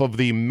off of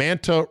the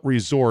Manta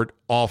Resort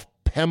off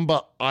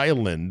Pemba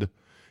Island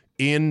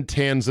in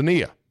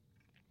Tanzania.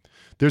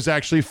 There's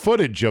actually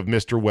footage of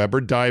Mr. Weber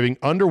diving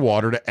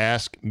underwater to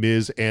ask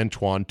Ms.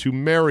 Antoine to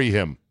marry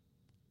him.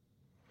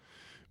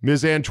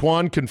 Ms.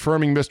 Antoine,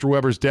 confirming Mr.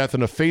 Weber's death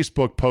in a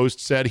Facebook post,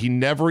 said he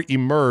never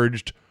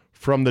emerged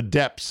from the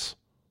depths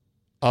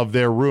of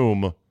their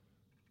room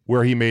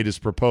where he made his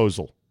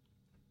proposal.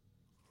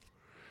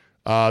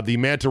 The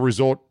Manta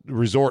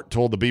Resort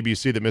told the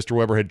BBC that Mr.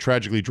 Weber had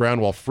tragically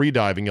drowned while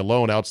freediving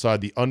alone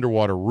outside the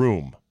underwater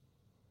room.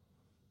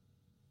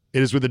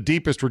 It is with the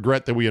deepest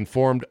regret that we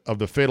informed of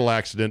the fatal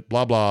accident,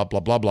 blah, blah, blah,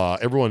 blah, blah.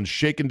 Everyone's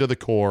shaken to the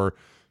core.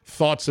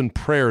 Thoughts and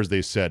prayers,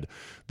 they said.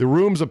 The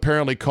rooms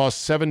apparently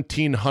cost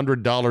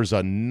 $1,700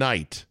 a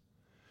night,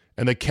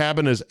 and the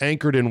cabin is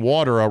anchored in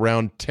water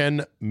around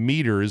 10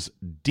 meters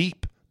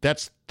deep.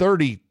 That's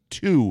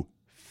 32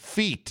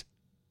 feet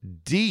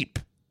deep.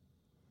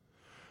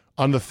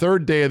 On the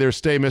third day of their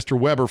stay, Mr.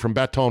 Weber from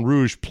Baton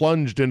Rouge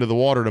plunged into the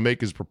water to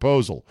make his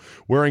proposal.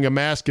 Wearing a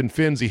mask and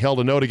fins, he held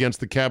a note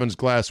against the cabin's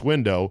glass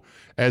window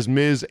as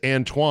Ms.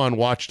 Antoine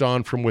watched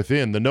on from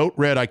within. The note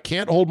read, I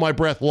can't hold my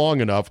breath long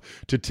enough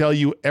to tell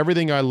you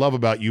everything I love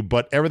about you,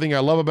 but everything I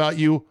love about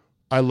you,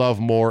 I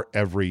love more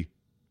every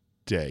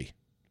day.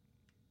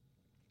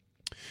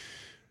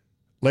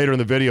 Later in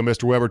the video,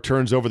 Mr. Weber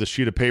turns over the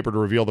sheet of paper to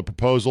reveal the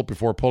proposal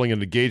before pulling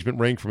an engagement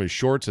ring from his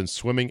shorts and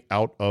swimming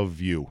out of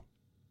view.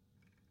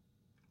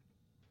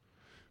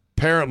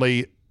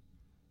 Apparently,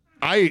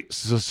 I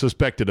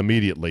suspected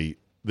immediately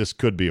this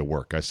could be a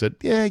work. I said,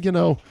 yeah, you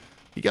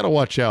got to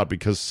watch out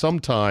because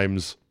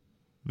sometimes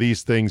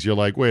these things you're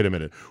like, wait a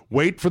minute.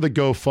 Wait for the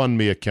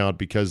GoFundMe account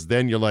because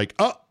then you're like,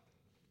 oh,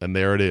 and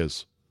there it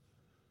is.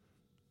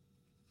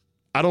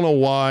 I don't know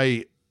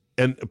why.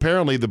 And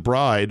apparently the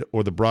bride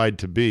or the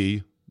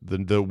bride-to-be,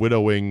 the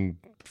widowing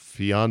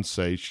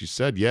fiance, she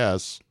said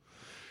yes.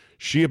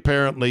 She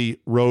apparently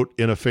wrote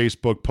in a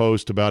Facebook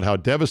post about how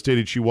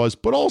devastated she was,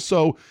 but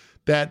also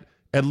that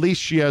at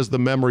least she has the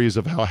memories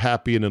of how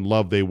happy and in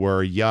love they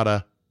were,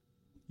 yada,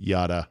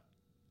 yada,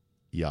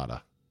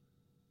 yada.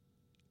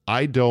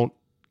 I don't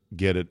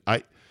get it.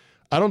 I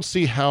don't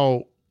see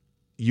how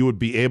you would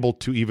be able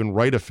to even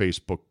write a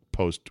Facebook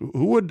post.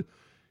 Who would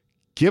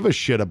give a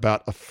shit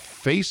about a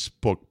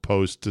Facebook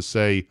post to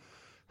say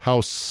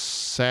how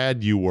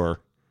sad you were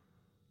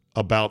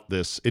about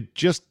this? It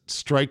just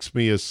strikes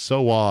me as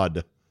so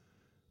odd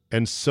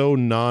and so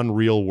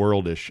non-real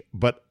worldish,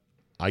 but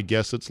I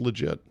guess it's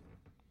legit.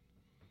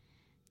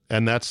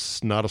 And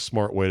that's not a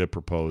smart way to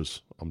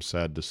propose, I'm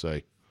sad to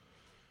say.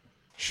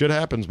 Shit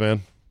happens,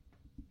 man.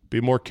 Be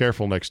more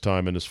careful next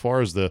time. And as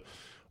far as the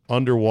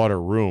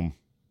underwater room,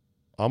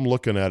 I'm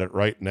looking at it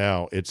right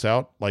now. It's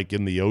out like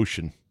in the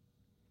ocean.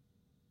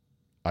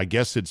 I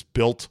guess it's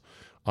built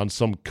on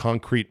some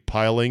concrete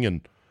piling.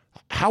 And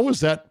how is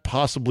that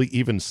possibly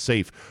even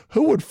safe?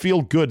 Who would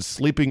feel good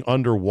sleeping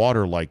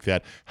underwater like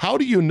that? How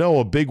do you know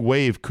a big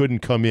wave couldn't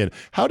come in?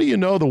 How do you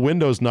know the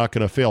window's not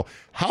going to fail?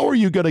 How are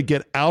you going to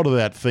get out of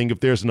that thing if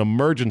there's an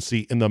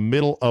emergency in the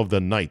middle of the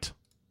night?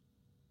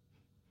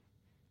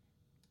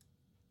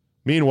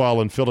 Meanwhile,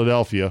 in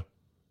Philadelphia,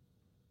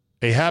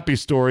 a happy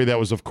story that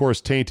was, of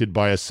course, tainted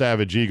by a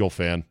Savage Eagle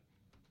fan.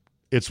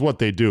 It's what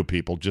they do,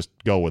 people. Just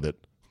go with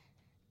it.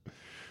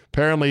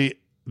 Apparently,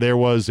 there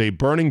was a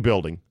burning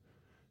building,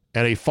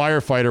 and a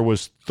firefighter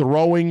was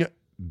throwing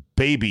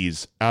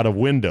babies out of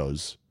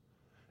windows.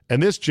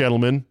 And this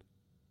gentleman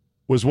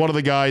was one of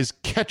the guys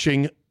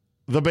catching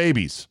the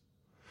babies.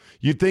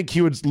 You'd think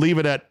he would leave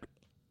it at,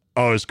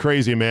 oh, it's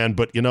crazy, man.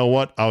 But you know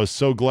what? I was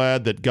so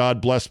glad that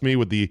God blessed me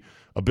with the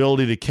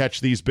ability to catch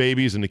these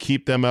babies and to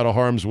keep them out of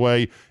harm's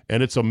way.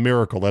 And it's a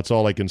miracle. That's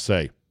all I can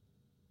say.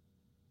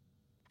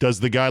 Does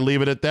the guy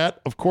leave it at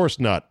that? Of course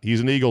not. He's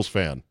an Eagles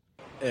fan.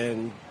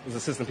 And was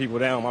assisting people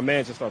down. My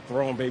man just started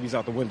throwing babies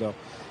out the window.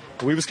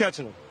 We was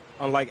catching them,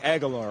 unlike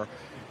Aguilar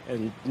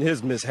and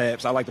his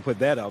mishaps. I like to put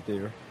that out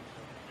there.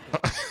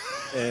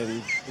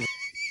 And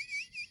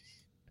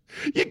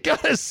you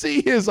gotta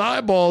see his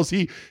eyeballs.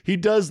 He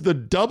does the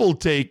double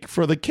take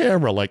for the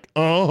camera, like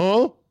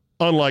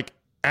unlike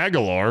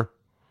Aguilar.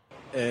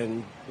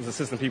 And was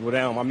assisting people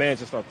down. My man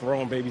just started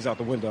throwing babies out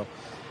the window.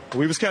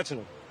 We was catching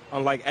them,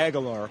 unlike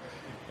Aguilar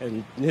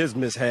and his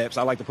mishaps.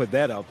 I like to put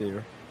that out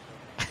there.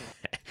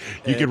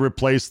 You could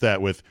replace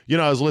that with,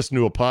 I was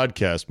listening to a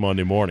podcast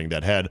Monday morning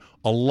that had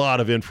a lot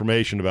of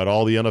information about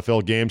all the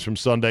NFL games from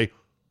Sunday,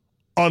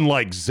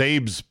 unlike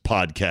Zabe's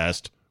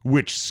podcast,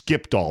 which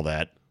skipped all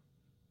that,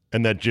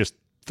 and that just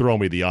throw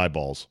me the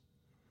eyeballs.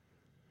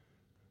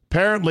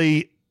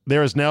 Apparently,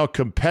 there is now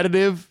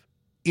competitive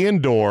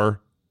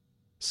indoor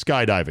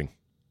skydiving.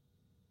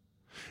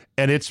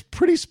 And it's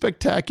pretty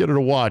spectacular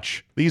to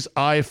watch. These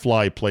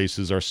iFly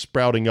places are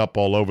sprouting up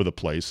all over the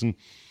place, and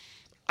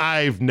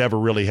I've never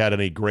really had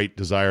any great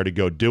desire to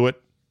go do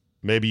it.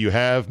 Maybe you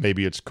have.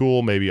 Maybe it's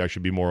cool. Maybe I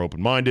should be more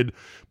open-minded.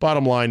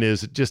 Bottom line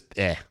is, just,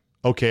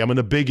 okay, I'm in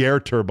a big air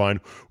turbine.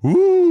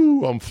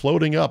 Woo, I'm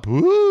floating up.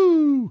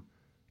 Woo.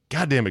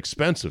 Goddamn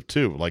expensive,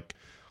 too. Like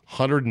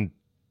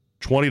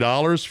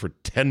 $120 for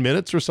 10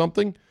 minutes or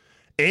something.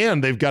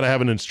 And they've got to have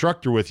an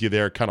instructor with you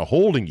there kind of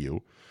holding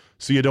you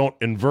so you don't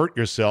invert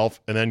yourself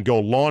and then go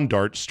lawn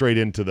dart straight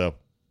into the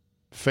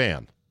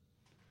fan.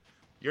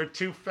 You're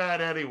too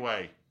fat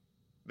anyway.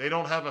 They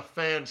don't have a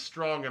fan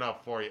strong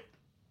enough for you.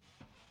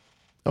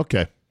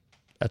 Okay,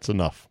 that's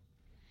enough.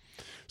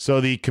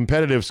 So the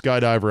competitive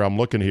skydiver, I'm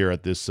looking here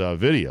at this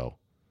video.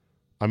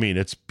 I mean,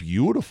 it's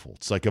beautiful.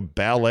 It's like a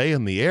ballet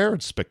in the air.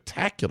 It's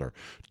spectacular.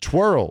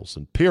 Twirls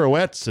and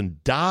pirouettes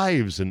and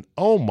dives and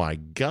oh my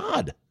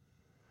God.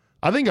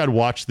 I think I'd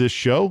watch this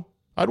show.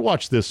 I'd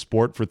watch this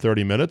sport for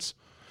 30 minutes.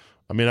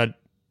 I mean, I'd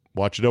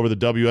watch it over the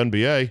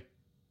WNBA.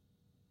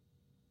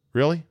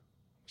 Really?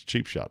 It's a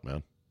cheap shot,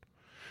 man.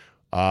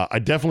 I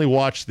definitely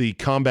watched the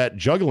combat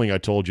juggling I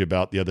told you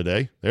about the other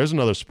day. There's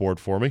another sport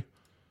for me.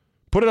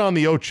 Put it on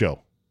the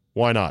Ocho.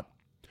 Why not?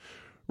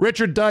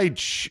 Richard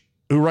Deitch,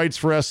 who writes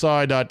for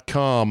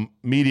SI.com,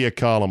 media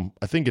column.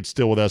 I think it's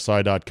still with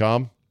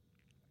SI.com.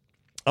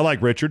 I like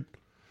Richard.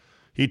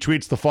 He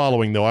tweets the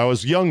following, though. I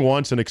was young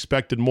once and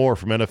expected more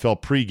from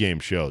NFL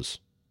pregame shows.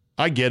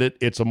 I get it.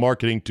 It's a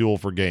marketing tool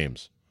for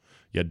games.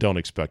 Yeah, don't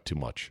expect too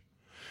much.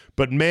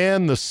 But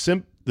man, the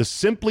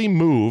simple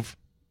move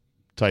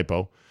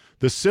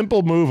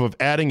of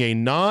adding a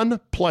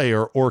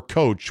non-player or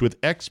coach with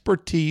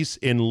expertise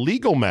in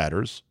legal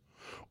matters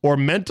or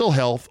mental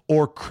health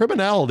or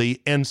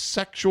criminality and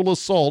sexual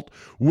assault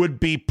would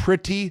be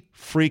pretty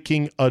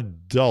freaking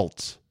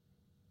adult.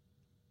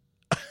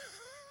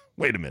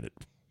 Wait a minute.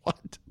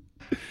 What?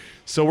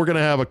 So we're going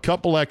to have a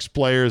couple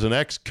ex-players, an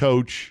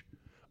ex-coach,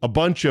 a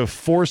bunch of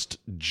forced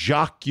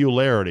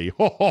jocularity.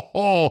 Ho, ho,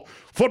 ho.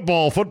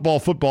 Football, football,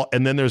 football.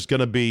 And then there's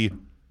going to be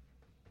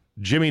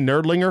Jimmy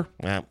Nerdlinger.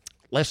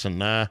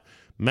 Listen,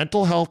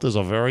 mental health is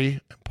a very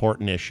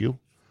important issue.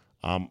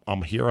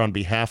 I'm here on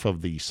behalf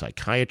of the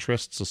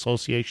Psychiatrists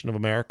Association of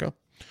America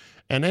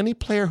and any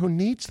player who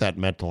needs that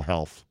mental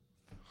health.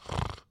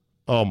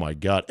 Oh, my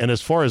God. And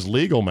as far as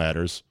legal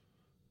matters,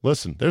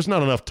 listen, there's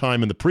not enough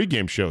time in the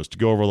pregame shows to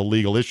go over the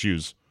legal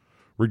issues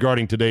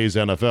regarding today's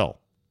NFL.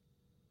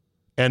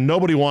 And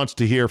nobody wants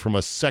to hear from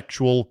a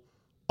sexual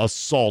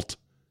assault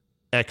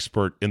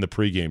expert in the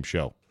pregame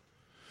show.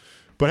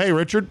 But hey,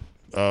 Richard,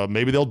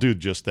 maybe they'll do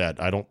just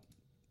that. I don't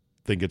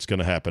think it's going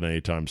to happen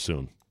anytime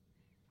soon.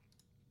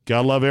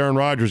 Gotta love Aaron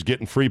Rodgers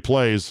getting free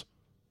plays.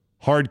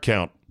 Hard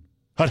count.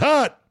 Hut,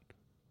 hut!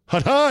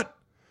 Hut, hut!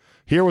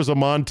 Here was a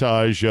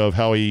montage of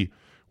how he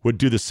would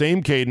do the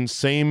same cadence,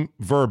 same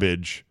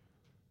verbiage,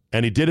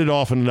 and he did it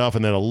often enough,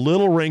 and then a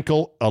little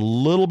wrinkle, a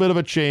little bit of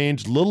a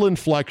change, little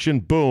inflection,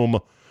 boom,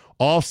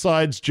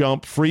 offsides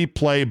jump, free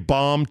play,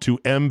 bomb to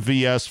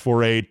MVS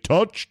for a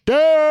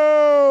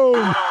touchdown!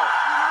 Played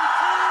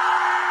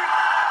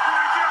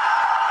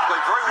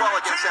very well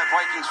against that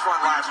Vikings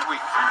front last week.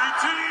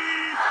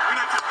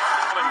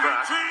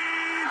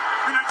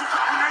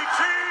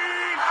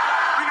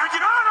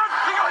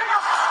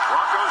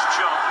 Broncos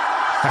jump.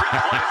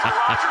 Free play for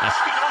Rodgers.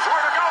 He knows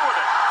where to go with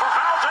it. For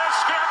Valdez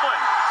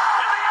Scantling.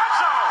 In the end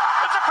zone.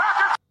 It's a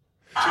Packers.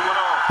 2-0.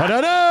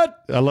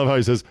 Ha-da-da! I love how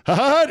he says,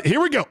 ha-ha-ha, here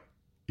we go.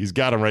 He's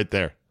got him right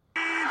there.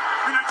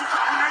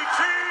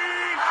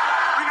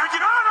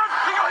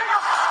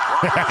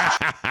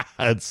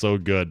 That's so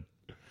good.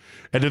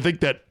 And to think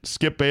that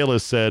Skip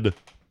Bayless said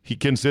he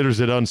considers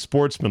it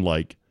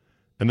unsportsmanlike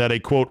and that a,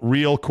 quote,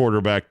 real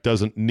quarterback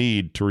doesn't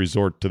need to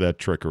resort to that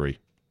trickery.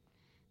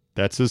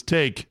 That's his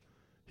take.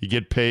 He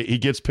gets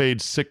paid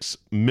 $6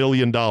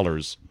 million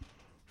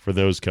for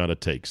those kind of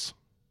takes.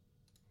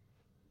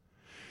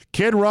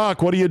 Kid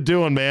Rock, what are you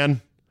doing,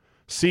 man?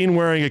 Seen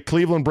wearing a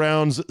Cleveland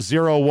Browns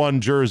 0-1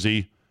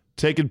 jersey,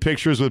 taking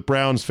pictures with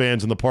Browns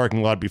fans in the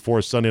parking lot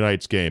before Sunday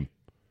night's game.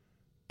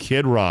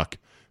 Kid Rock,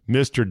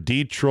 Mr.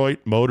 Detroit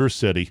Motor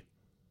City.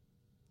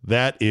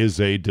 That is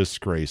a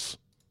disgrace.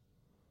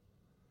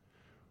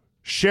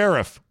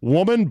 Sheriff,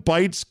 woman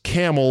bites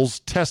camel's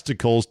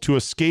testicles to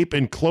escape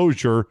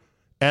enclosure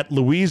at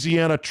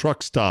Louisiana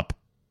truck stop.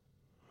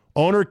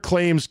 Owner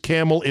claims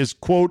camel is,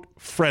 quote,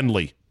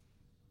 friendly.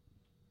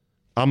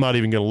 I'm not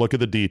even going to look at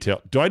the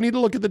detail. Do I need to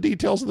look at the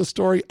details of the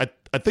story?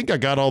 I think I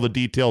got all the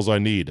details I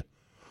need.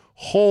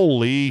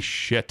 Holy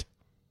shit.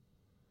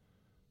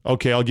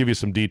 Okay, I'll give you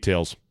some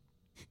details.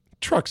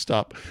 Truck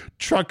stop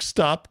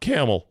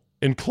camel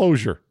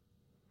enclosure.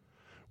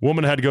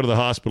 Woman had to go to the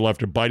hospital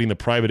after biting the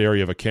private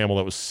area of a camel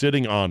that was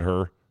sitting on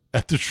her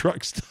at the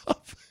truck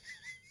stop.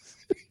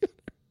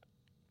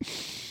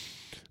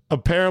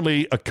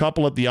 Apparently, a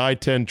couple at the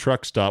I-10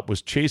 truck stop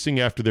was chasing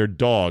after their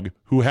dog,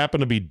 who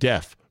happened to be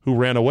deaf, who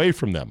ran away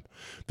from them.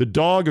 The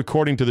dog,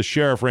 according to the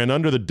sheriff, ran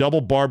under the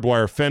double barbed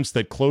wire fence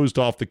that closed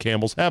off the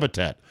camel's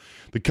habitat.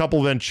 The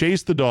couple then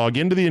chased the dog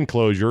into the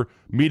enclosure,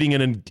 meeting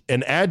an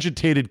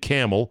agitated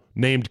camel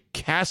named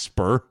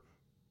Casper.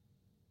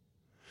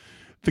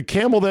 The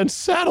camel then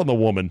sat on the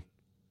woman.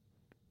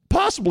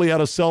 Possibly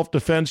out of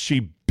self-defense,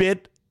 she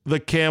bit the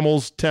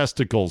camel's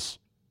testicles.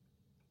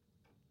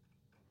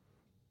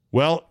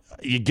 Well,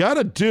 you got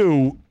to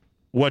do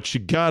what you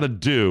got to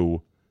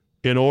do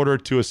in order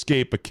to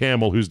escape a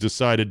camel who's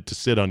decided to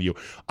sit on you.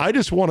 I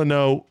just want to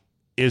know,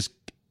 is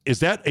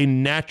that a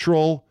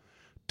natural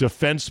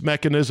defense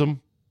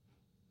mechanism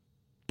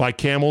by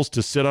camels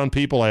to sit on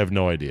people? I have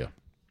no idea.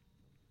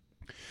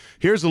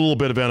 Here's a little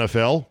bit of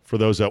NFL for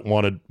those that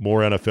wanted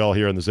more NFL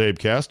here in the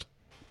CzabeCast.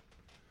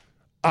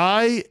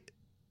 I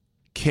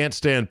can't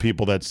stand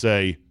people that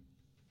say,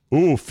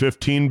 ooh,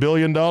 $15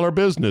 billion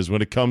business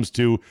when it comes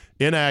to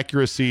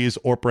inaccuracies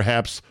or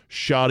perhaps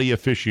shoddy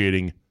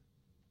officiating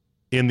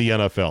in the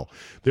NFL.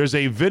 There's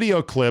a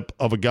video clip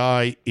of a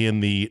guy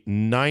in the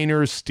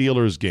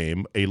Niners-Steelers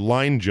game, a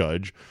line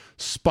judge,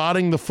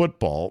 spotting the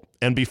football,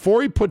 and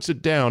before he puts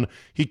it down,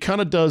 he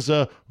kind of does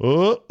a,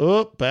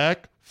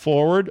 back,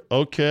 forward,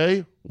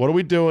 okay, what are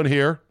we doing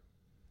here?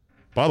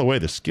 By the way,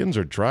 the Skins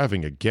are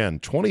driving again,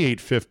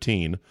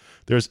 28-15.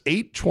 There's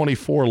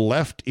 8:24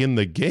 left in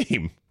the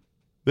game.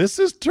 This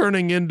is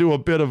turning into a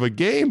bit of a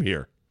game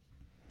here.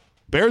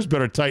 Bears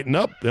better tighten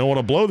up. They don't want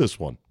to blow this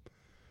one.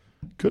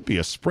 Could be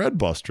a spread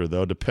buster,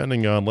 though,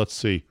 depending on, let's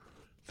see,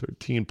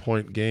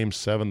 13-point game,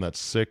 7, that's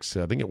 6.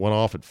 I think it went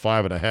off at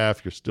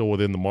 5.5. You're still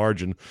within the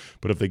margin.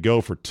 But if they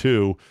go for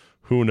 2,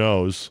 who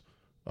knows?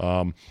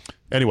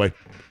 Anyway,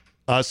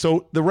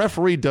 so the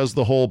referee does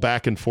the whole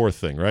back and forth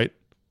thing, right?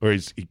 Or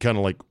he kind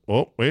of like,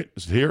 oh, wait,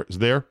 is it here? Is it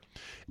there?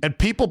 And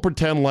people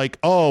pretend like,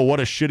 oh, what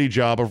a shitty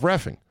job of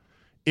reffing.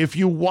 If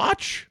you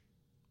watch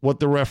what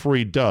the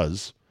referee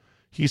does.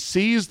 He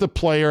sees the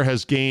player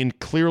has gained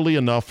clearly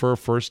enough for a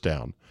first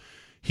down.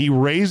 He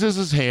raises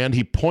his hand.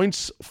 He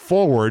points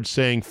forward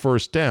saying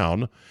first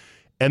down.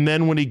 And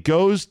then when he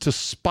goes to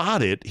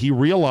spot it, he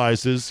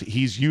realizes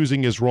he's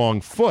using his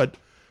wrong foot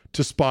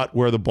to spot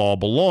where the ball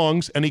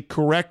belongs, and he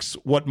corrects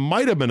what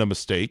might have been a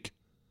mistake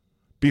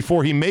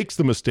before he makes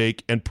the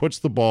mistake and puts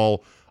the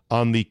ball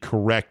on the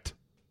correct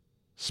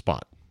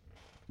spot.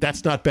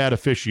 That's not bad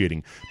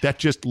officiating. That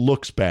just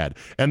looks bad.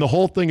 And the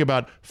whole thing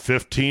about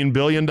 $15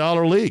 billion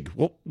league,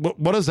 well,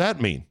 what does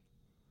that mean?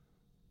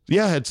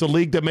 Yeah, it's a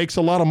league that makes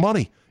a lot of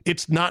money.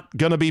 It's not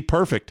going to be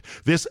perfect.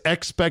 This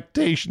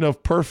expectation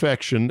of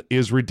perfection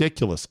is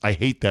ridiculous. I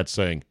hate that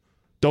saying.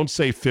 Don't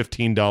say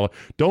 $15.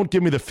 Don't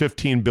give me the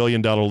 $15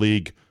 billion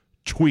league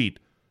tweet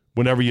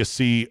whenever you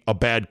see a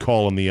bad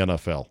call in the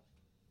NFL.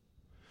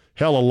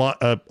 Hell,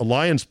 a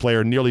Lions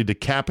player nearly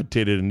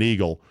decapitated an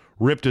Eagle,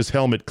 ripped his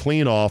helmet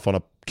clean off on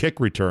a kick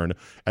return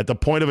at the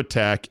point of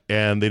attack,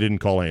 and they didn't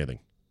call anything.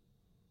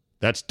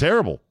 That's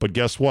terrible, but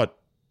guess what?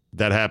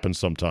 That happens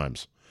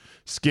sometimes.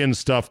 Skin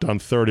stuffed on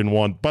 3rd and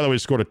 1. By the way,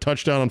 scored a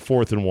touchdown on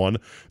 4th and 1.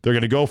 They're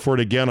going to go for it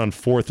again on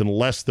 4th and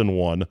less than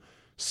 1.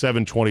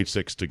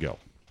 7:26 to go.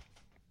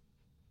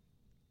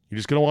 You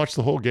just going to watch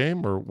the whole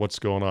game, or what's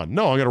going on?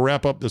 No, I'm going to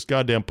wrap up this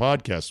goddamn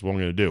podcast is what I'm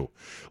going to do.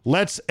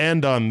 Let's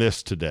end on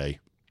this today.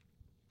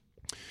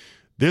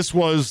 This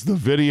was the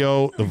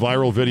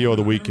viral video of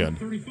the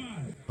weekend.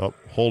 Oh,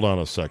 hold on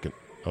a second.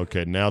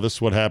 Okay, now this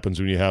is what happens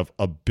when you have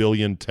a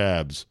billion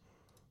tabs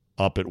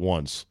up at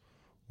once.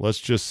 Let's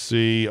just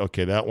see.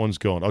 Okay, that one's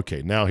going.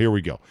 Okay, now here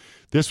we go.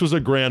 This was a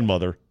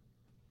grandmother.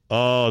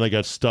 Oh, they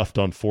got stuffed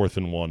on 4th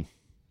and 1.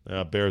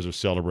 Bears are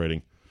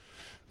celebrating.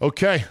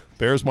 Okay,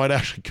 Bears might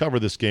actually cover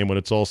this game when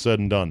it's all said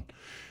and done.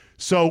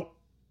 So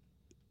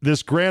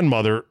this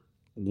grandmother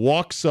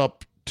walks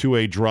up to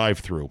a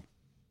drive-thru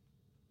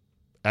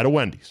at a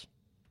Wendy's.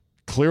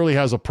 Clearly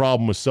has a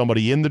problem with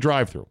somebody in the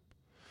drive-thru.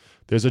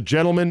 There's a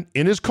gentleman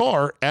in his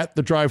car at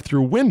the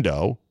drive-thru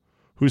window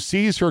who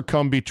sees her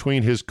come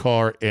between his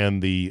car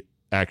and the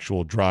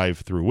actual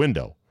drive-thru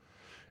window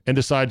and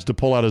decides to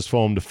pull out his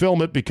phone to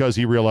film it because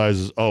he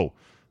realizes, oh,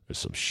 there's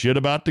some shit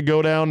about to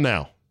go down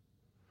now.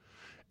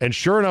 And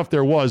sure enough,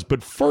 there was.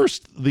 But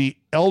first, the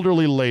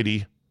elderly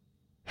lady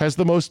has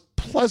the most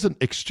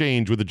pleasant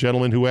exchange with the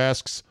gentleman who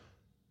asks,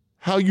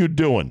 how you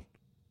doing?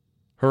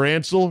 Her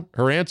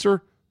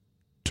answer,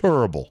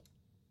 terrible.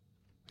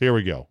 Here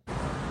we go.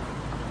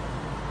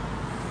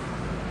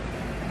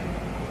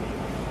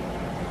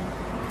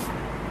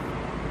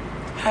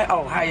 Hey,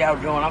 how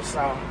y'all doing? I'm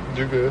sorry.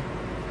 You good?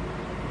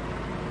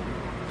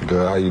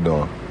 Good. How you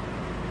doing?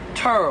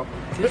 Terrible.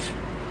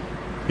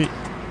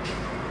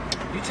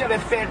 You tell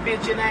that fat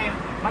bitch your name,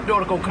 my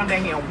daughter gonna come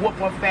down here and whoop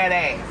her fat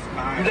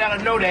ass. You let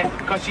her know that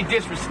because she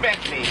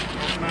disrespect me.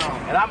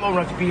 And I'm gonna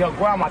run to be her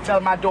grandma. Tell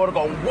her my daughter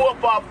gonna whoop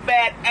her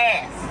fat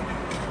ass.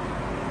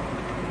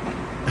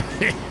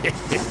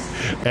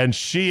 And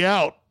she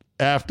out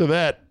after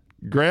that.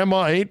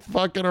 Grandma ain't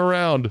fucking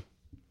around.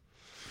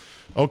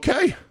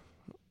 Okay.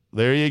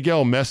 There you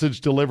go.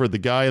 Message delivered. The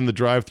guy in the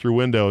drive-thru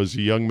window is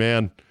a young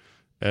man,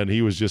 and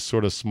he was just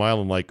sort of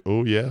smiling like,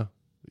 oh, yeah,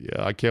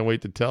 I can't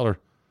wait to tell her.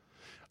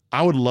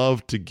 I would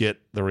love to get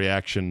the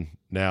reaction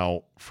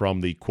now from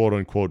the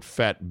quote-unquote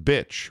fat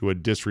bitch who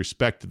had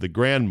disrespected the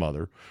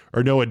grandmother,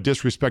 or no, had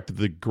disrespected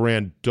the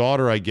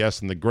granddaughter, I guess,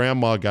 and the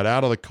grandma got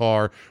out of the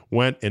car,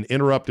 went and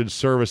interrupted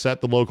service at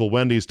the local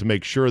Wendy's to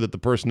make sure that the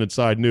person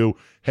inside knew,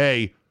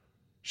 hey,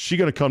 she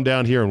going to come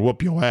down here and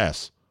whoop your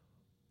ass.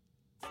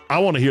 I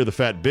want to hear the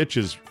fat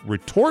bitches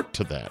retort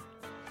to that.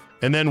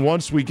 And then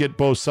once we get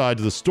both sides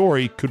of the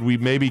story, could we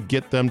maybe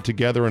get them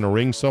together in a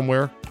ring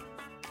somewhere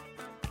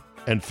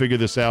and figure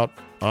this out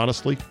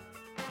honestly?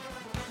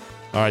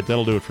 All right,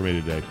 that'll do it for me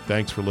today.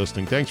 Thanks for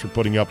listening. Thanks for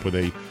putting up with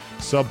a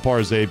subpar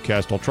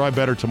CzabeCast. I'll try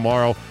better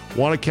tomorrow.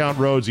 Want to count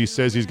Rhodes. He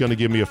says he's going to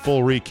give me a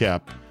full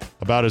recap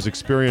about his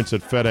experience at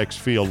FedEx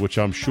Field, which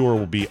I'm sure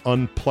will be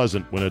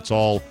unpleasant when it's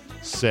all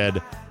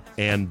said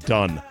and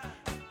done.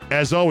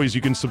 As always,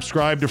 you can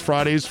subscribe to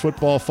Friday's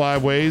Football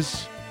 5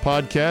 Ways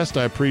podcast.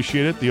 I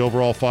appreciate it. The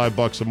overall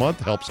 $5 a month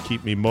helps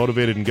keep me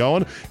motivated and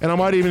going. And I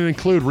might even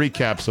include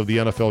recaps of the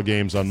NFL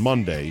games on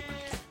Monday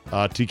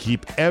to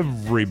keep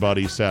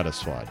everybody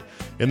satisfied.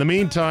 In the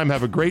meantime,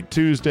 have a great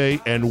Tuesday,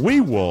 and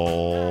we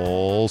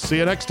will see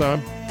you next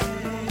time.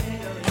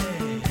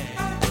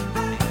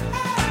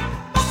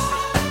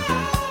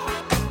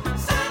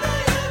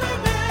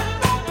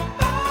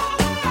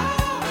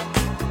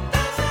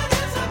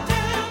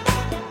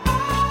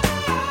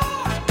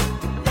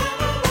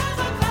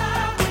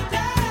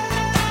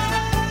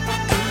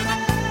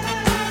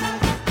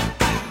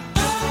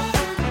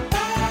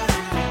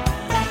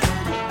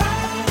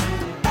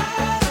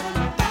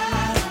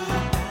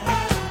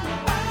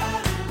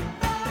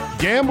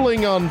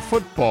 Gambling on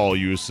football,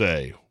 you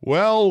say?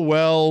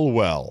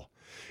 Well.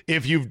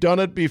 If you've done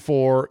it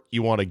before,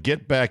 you want to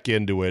get back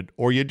into it,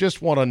 or you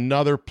just want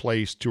another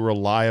place to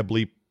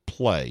reliably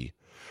play,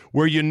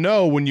 where you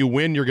know when you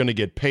win you're going to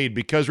get paid,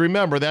 because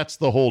remember, that's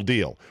the whole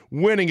deal.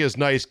 Winning is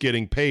nice,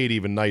 getting paid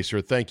even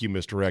nicer. Thank you,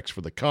 Mr. X,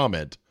 for the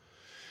comment.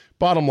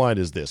 Bottom line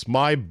is this,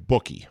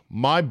 MyBookie,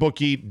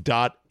 mybookie.ag.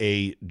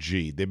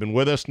 They've been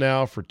with us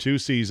now for 2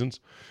 seasons.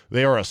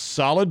 They are a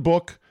solid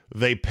book.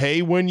 They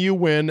pay when you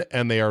win,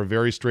 and they are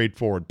very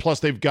straightforward.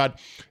 Plus, they've got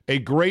a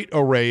great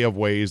array of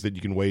ways that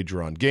you can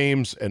wager on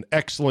games, an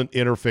excellent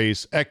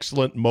interface,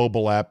 excellent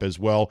mobile app as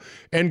well,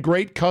 and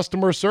great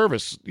customer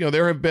service. You know,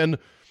 there have been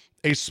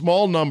a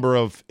small number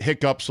of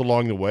hiccups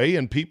along the way,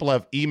 and people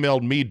have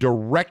emailed me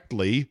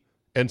directly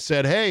and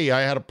said, hey,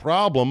 I had a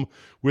problem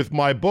with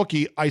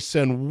MyBookie. I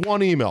send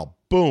one email,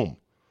 boom,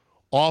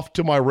 off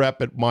to my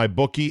rep at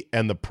MyBookie,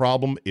 and the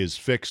problem is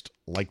fixed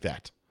like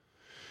that.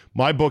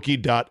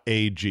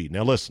 MyBookie.ag.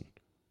 Now listen,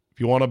 if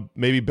you want to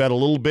maybe bet a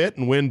little bit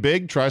and win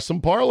big, try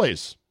some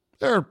parlays.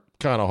 They're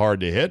kind of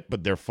hard to hit,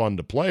 but they're fun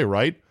to play,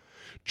 right?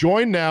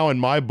 Join now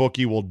and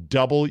MyBookie will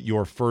double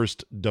your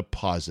first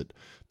deposit.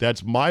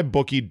 That's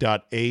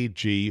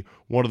MyBookie.ag,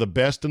 one of the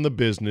best in the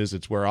business.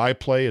 It's where I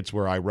play. It's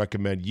where I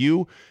recommend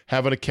you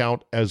have an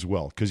account as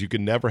well, because you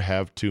can never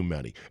have too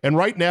many. And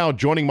right now,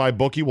 joining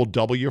MyBookie will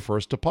double your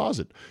first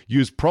deposit.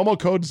 Use promo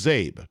code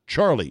ZABE,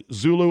 Charlie,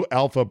 Zulu,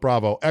 Alpha,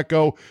 Bravo,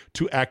 Echo,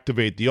 to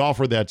activate the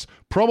offer. That's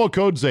promo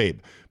code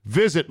ZABE.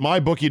 Visit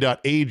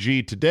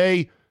MyBookie.ag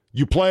today.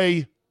 You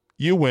play,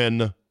 you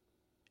win,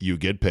 you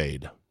get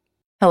paid.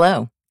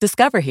 Hello,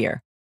 Discover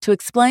here to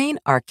explain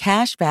our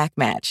cash back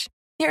match.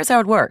 Here's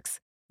how it works.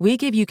 We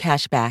give you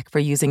cash back for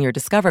using your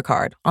Discover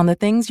card on the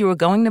things you were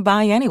going to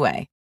buy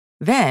anyway.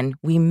 Then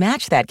we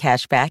match that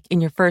cash back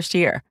in your first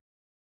year.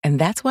 And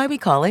that's why we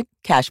call it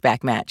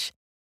Cashback Match.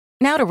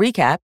 Now to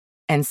recap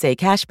and say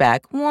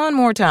cashback one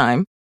more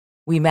time.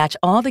 We match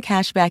all the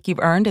cash back you've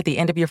earned at the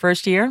end of your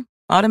first year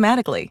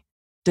automatically.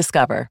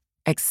 Discover.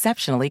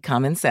 Exceptionally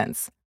common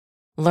sense.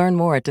 Learn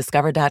more at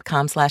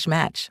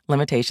discover.com/match.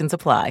 Limitations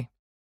apply.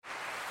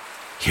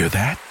 Hear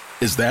that?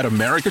 Is that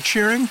America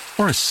cheering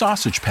or a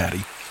sausage patty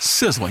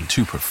sizzling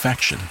to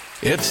perfection?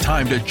 It's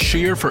time to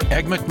cheer for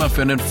Egg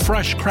McMuffin and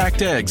fresh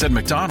cracked eggs at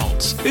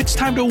McDonald's. It's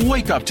time to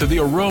wake up to the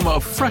aroma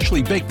of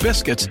freshly baked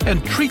biscuits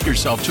and treat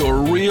yourself to a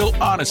real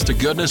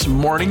honest-to-goodness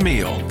morning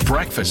meal.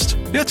 Breakfast,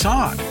 it's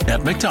on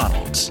at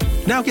McDonald's.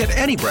 Now get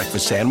any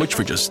breakfast sandwich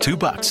for just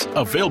 $2.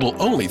 Available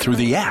only through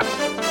the app.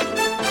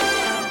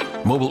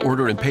 Mobile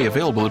order and pay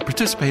available at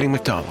participating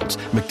McDonald's.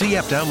 McD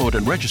app download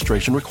and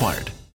registration required.